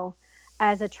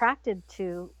 as attracted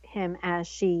to him as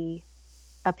she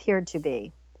appeared to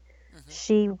be,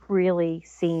 she really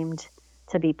seemed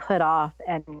to be put off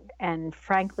and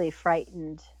frankly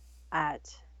frightened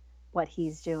at what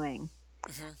he's doing.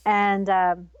 And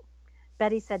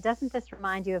Betty said, "Doesn't this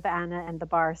remind you of Anna and the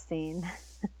bar scene?"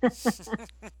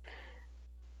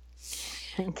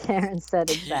 And Karen said,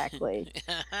 "Exactly."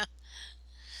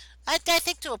 I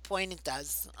think to a point it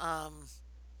does.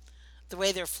 The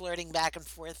way they're flirting back and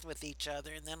forth with each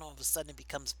other, and then all of a sudden it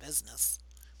becomes business.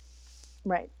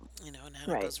 Right. And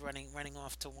Anna goes running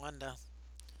off to Wanda.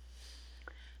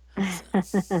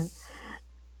 So.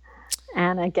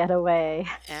 Anna, get away.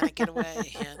 Anna, get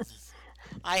away. And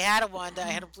I had a Wanda. I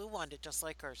had a blue Wanda just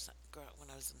like her when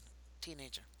I was a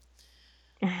teenager.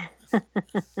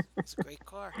 It's a great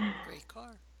car. Great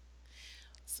car.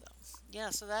 So yeah.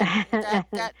 So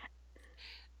that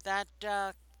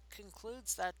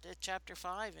concludes that chapter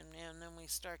 5, and then we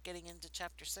start getting into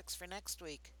chapter 6 for next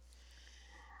week.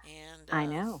 And I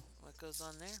know what goes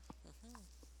on there.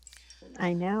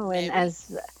 I know, maybe. And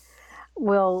as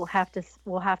we'll have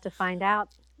to find out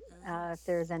if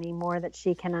there's any more that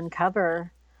she can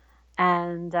uncover,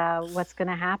 and what's going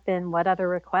to happen, what other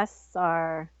requests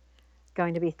are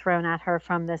going to be thrown at her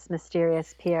from this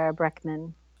mysterious Pierre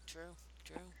Breckman.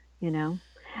 True.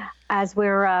 As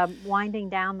we're winding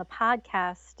down the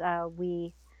podcast,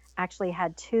 we actually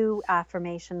had 2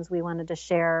 affirmations we wanted to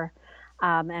share.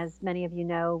 As many of you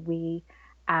know, we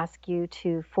ask you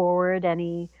to forward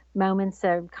any moments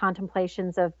of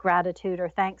contemplations of gratitude or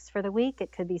thanks for the week.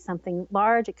 It could be something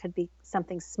large, it could be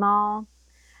something small.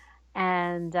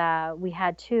 And we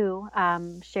had 2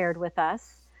 shared with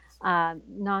us.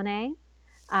 Nane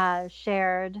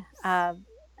shared an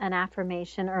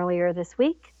affirmation earlier this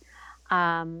week.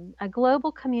 A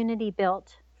global community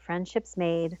built, friendships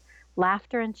made,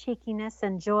 laughter and cheekiness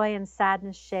and joy and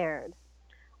sadness shared.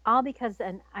 All because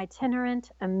an itinerant,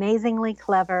 amazingly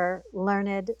clever,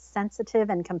 learned,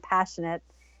 sensitive, and compassionate,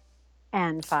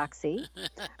 and foxy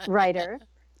writer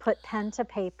put pen to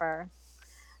paper.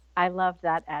 I love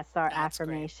that SR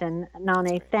affirmation.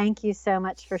 Nane, thank you so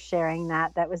much for sharing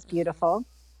that. That was beautiful.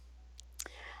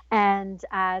 And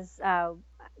as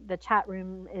the chat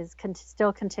room is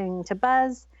still continuing to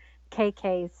buzz,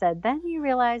 KK said, "Then you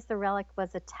realize the relic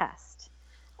was a test."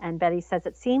 And Betty says,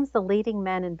 "It seems the leading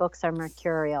men in books are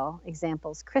mercurial.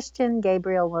 Examples, Christian,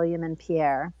 Gabriel, William, and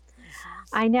Pierre."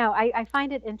 I know. I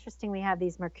find it interesting we have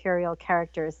these mercurial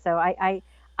characters. So I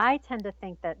tend to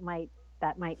think that might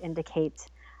indicate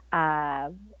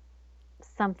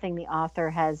something the author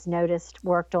has noticed,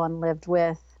 worked on, lived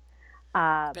with,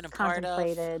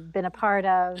 contemplated, been a part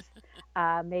of,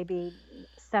 maybe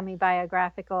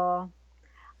semi-biographical.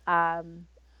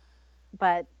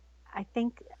 But I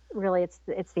think really it's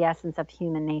the essence of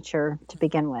human nature to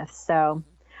begin with. So,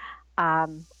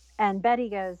 and Betty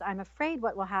goes, "I'm afraid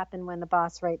what will happen when the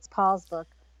boss writes Paul's book.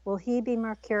 Will he be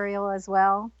mercurial as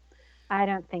well?" I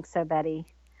don't think so, Betty.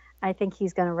 I think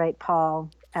he's going to write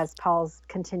Paul as Paul's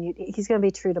continued. He's going to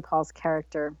be true to Paul's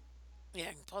character.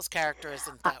 Yeah, Paul's character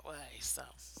isn't that way, so.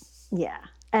 Yeah,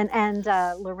 and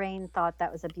Lorraine thought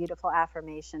that was a beautiful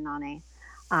affirmation, Nane,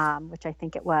 which I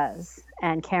think it was,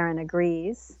 and Karen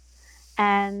agrees.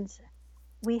 And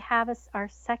we have our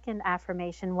second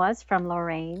affirmation was from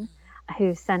Lorraine,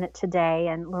 who sent it today.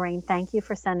 And Lorraine, thank you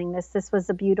for sending this. This was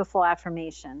a beautiful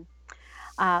affirmation.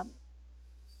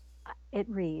 It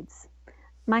reads,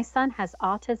 "My son has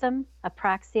autism,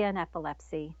 apraxia, and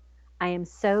epilepsy. I am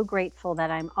so grateful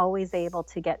that I'm always able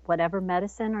to get whatever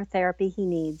medicine or therapy he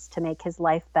needs to make his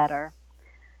life better.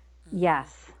 Hmm.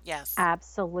 Yes, Yes.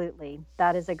 absolutely.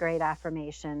 That is a great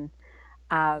affirmation.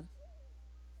 Uh,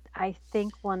 I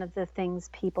think one of the things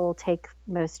people take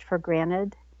most for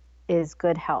granted is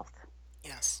good health.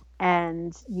 Yes.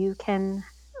 And you can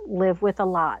live with a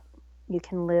lot, you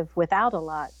can live without a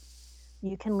lot.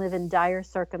 You can live in dire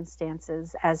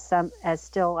circumstances, as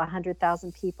still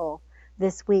 100,000 people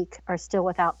this week are still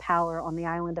without power on the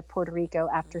island of Puerto Rico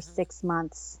after Hmm. 6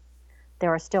 months.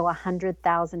 There are still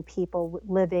 100,000 people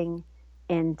living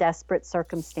in desperate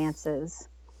circumstances.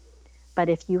 But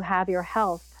if you have your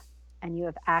health and you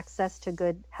have access to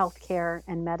good health care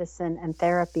and medicine and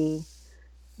therapy,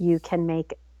 you can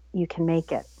make you can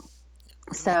make it. You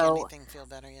make So anything feel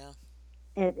better, yeah.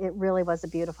 it really was a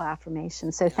beautiful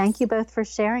affirmation. So thank Yes. you both for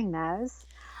sharing those.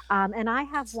 And I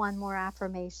have It's one more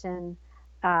affirmation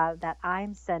that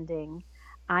I'm sending.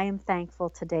 I am thankful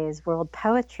today is World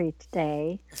Poetry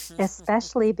Day,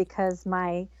 especially because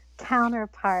my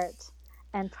counterpart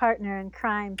and partner in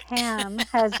crime, Pam,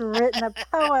 has written a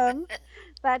poem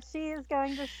that she is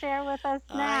going to share with us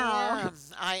I now.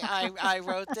 am. I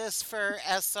wrote this for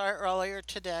SR earlier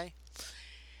today.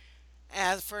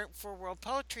 As for World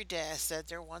Poetry Day, I said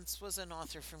there once was an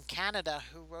author from Canada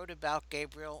who wrote about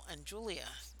Gabriel and Julia.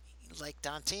 Like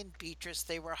Dante and Beatrice,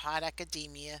 they were hot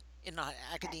academia in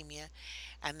academia,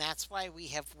 and that's why we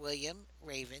have William,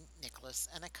 Raven, Nicholas,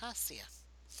 and Acacia.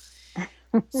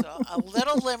 So a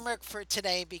little limerick for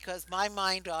today because my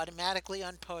mind automatically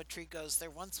on poetry goes, there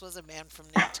once was a man from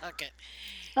Nantucket,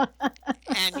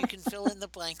 and you can fill in the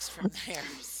blanks from there.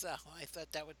 So I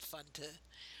thought that would be fun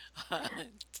uh,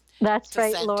 That's to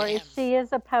right, send to Lori. him. She is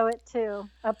a poet too.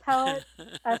 A poet,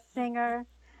 a singer.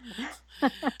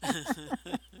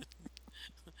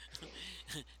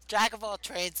 Jack of all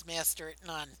trades, master at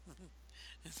none.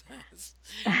 That's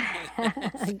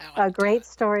how I A do great it.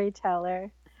 storyteller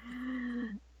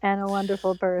and a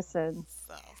wonderful person.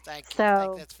 So thank you.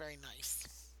 So, That's very nice.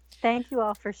 thank you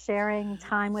all for sharing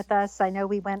time with us. I know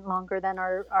we went longer than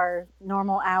our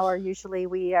normal hour. Usually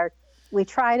we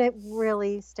try to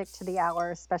really stick to the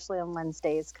hour, especially on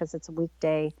Wednesdays because it's a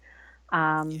weekday.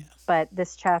 Yeah. But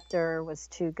this chapter was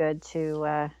too good to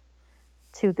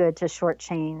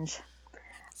shortchange.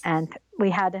 And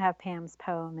we had to have Pam's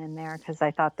poem in there because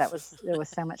I thought it was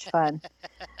so much fun.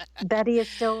 Betty is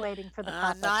still waiting for the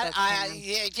pop up Not book, I. Pam.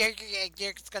 Yeah,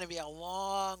 it's going to be a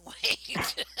long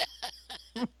wait.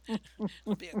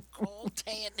 It'll be a cold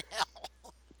day in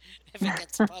hell if it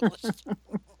gets published.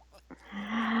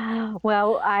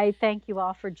 Well, I thank you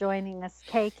all for joining us.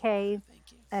 KK, Thank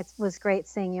you, it was great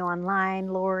seeing you online.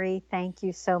 Lori, thank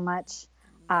you so much.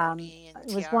 Noni and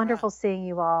It was Tiara, wonderful seeing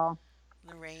you all.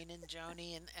 Lorraine and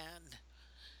Joni and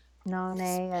None Miss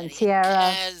and Betty and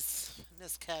Tiara. Kez,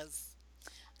 Miss Kez.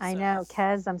 I So know,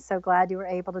 Kez, I'm so glad you were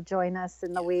able to join us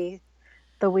in yeah,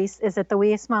 the wee, is it the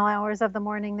wee small hours of the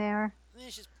morning there?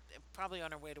 she's probably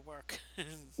on her way to work.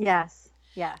 Yes,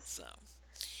 yes. so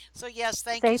so yes,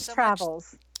 thank you Safe so much.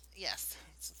 travels. Yes,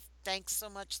 thanks so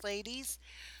much, ladies.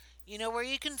 You know where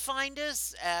you can find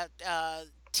us at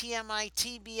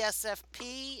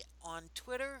TMITBSFP on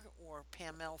Twitter or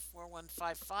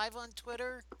PamL4155 on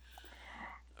Twitter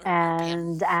or Pam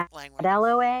And at Langway.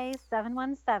 LOA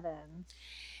 717.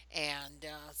 And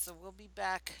so we'll be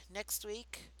back next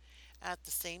week at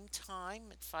the same time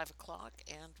at 5 o'clock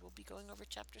and we'll be going over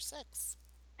chapter 6.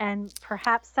 And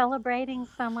perhaps celebrating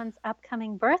someone's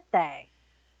upcoming birthday.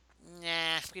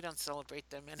 Nah, we don't celebrate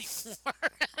them anymore.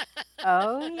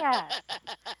 Oh, yes.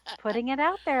 Putting it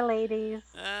out there, ladies.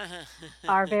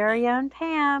 Our very own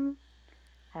Pam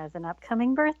has an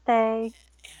upcoming birthday.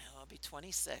 I'll be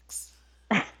 26.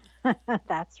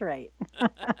 That's right.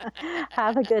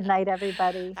 Have a good night,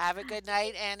 everybody. Have a good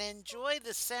night and enjoy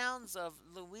the sounds of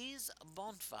Louise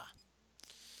Bonfa.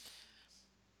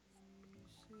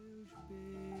 Seus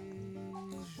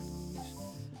beijos,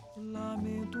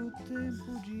 lamento o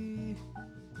tempo de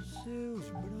seus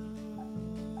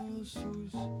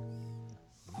braços.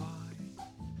 Vai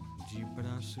de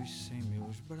braços sem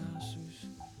meus braços,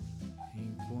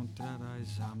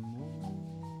 encontrarás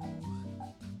amor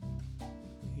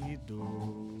e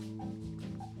dor.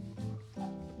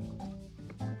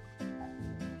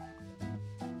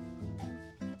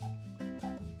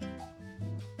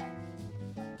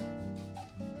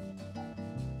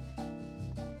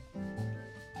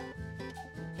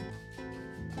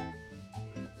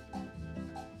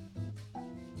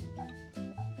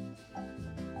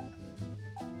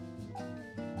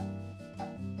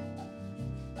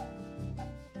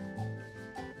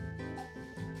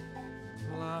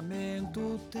 Lamento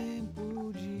o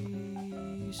tempo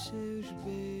de seus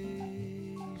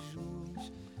beijos.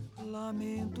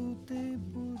 Lamento o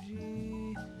tempo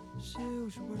de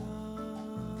seus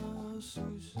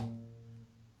braços.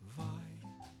 Vai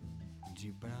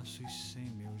de braços sem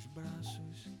meus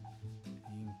braços.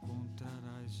 Encontro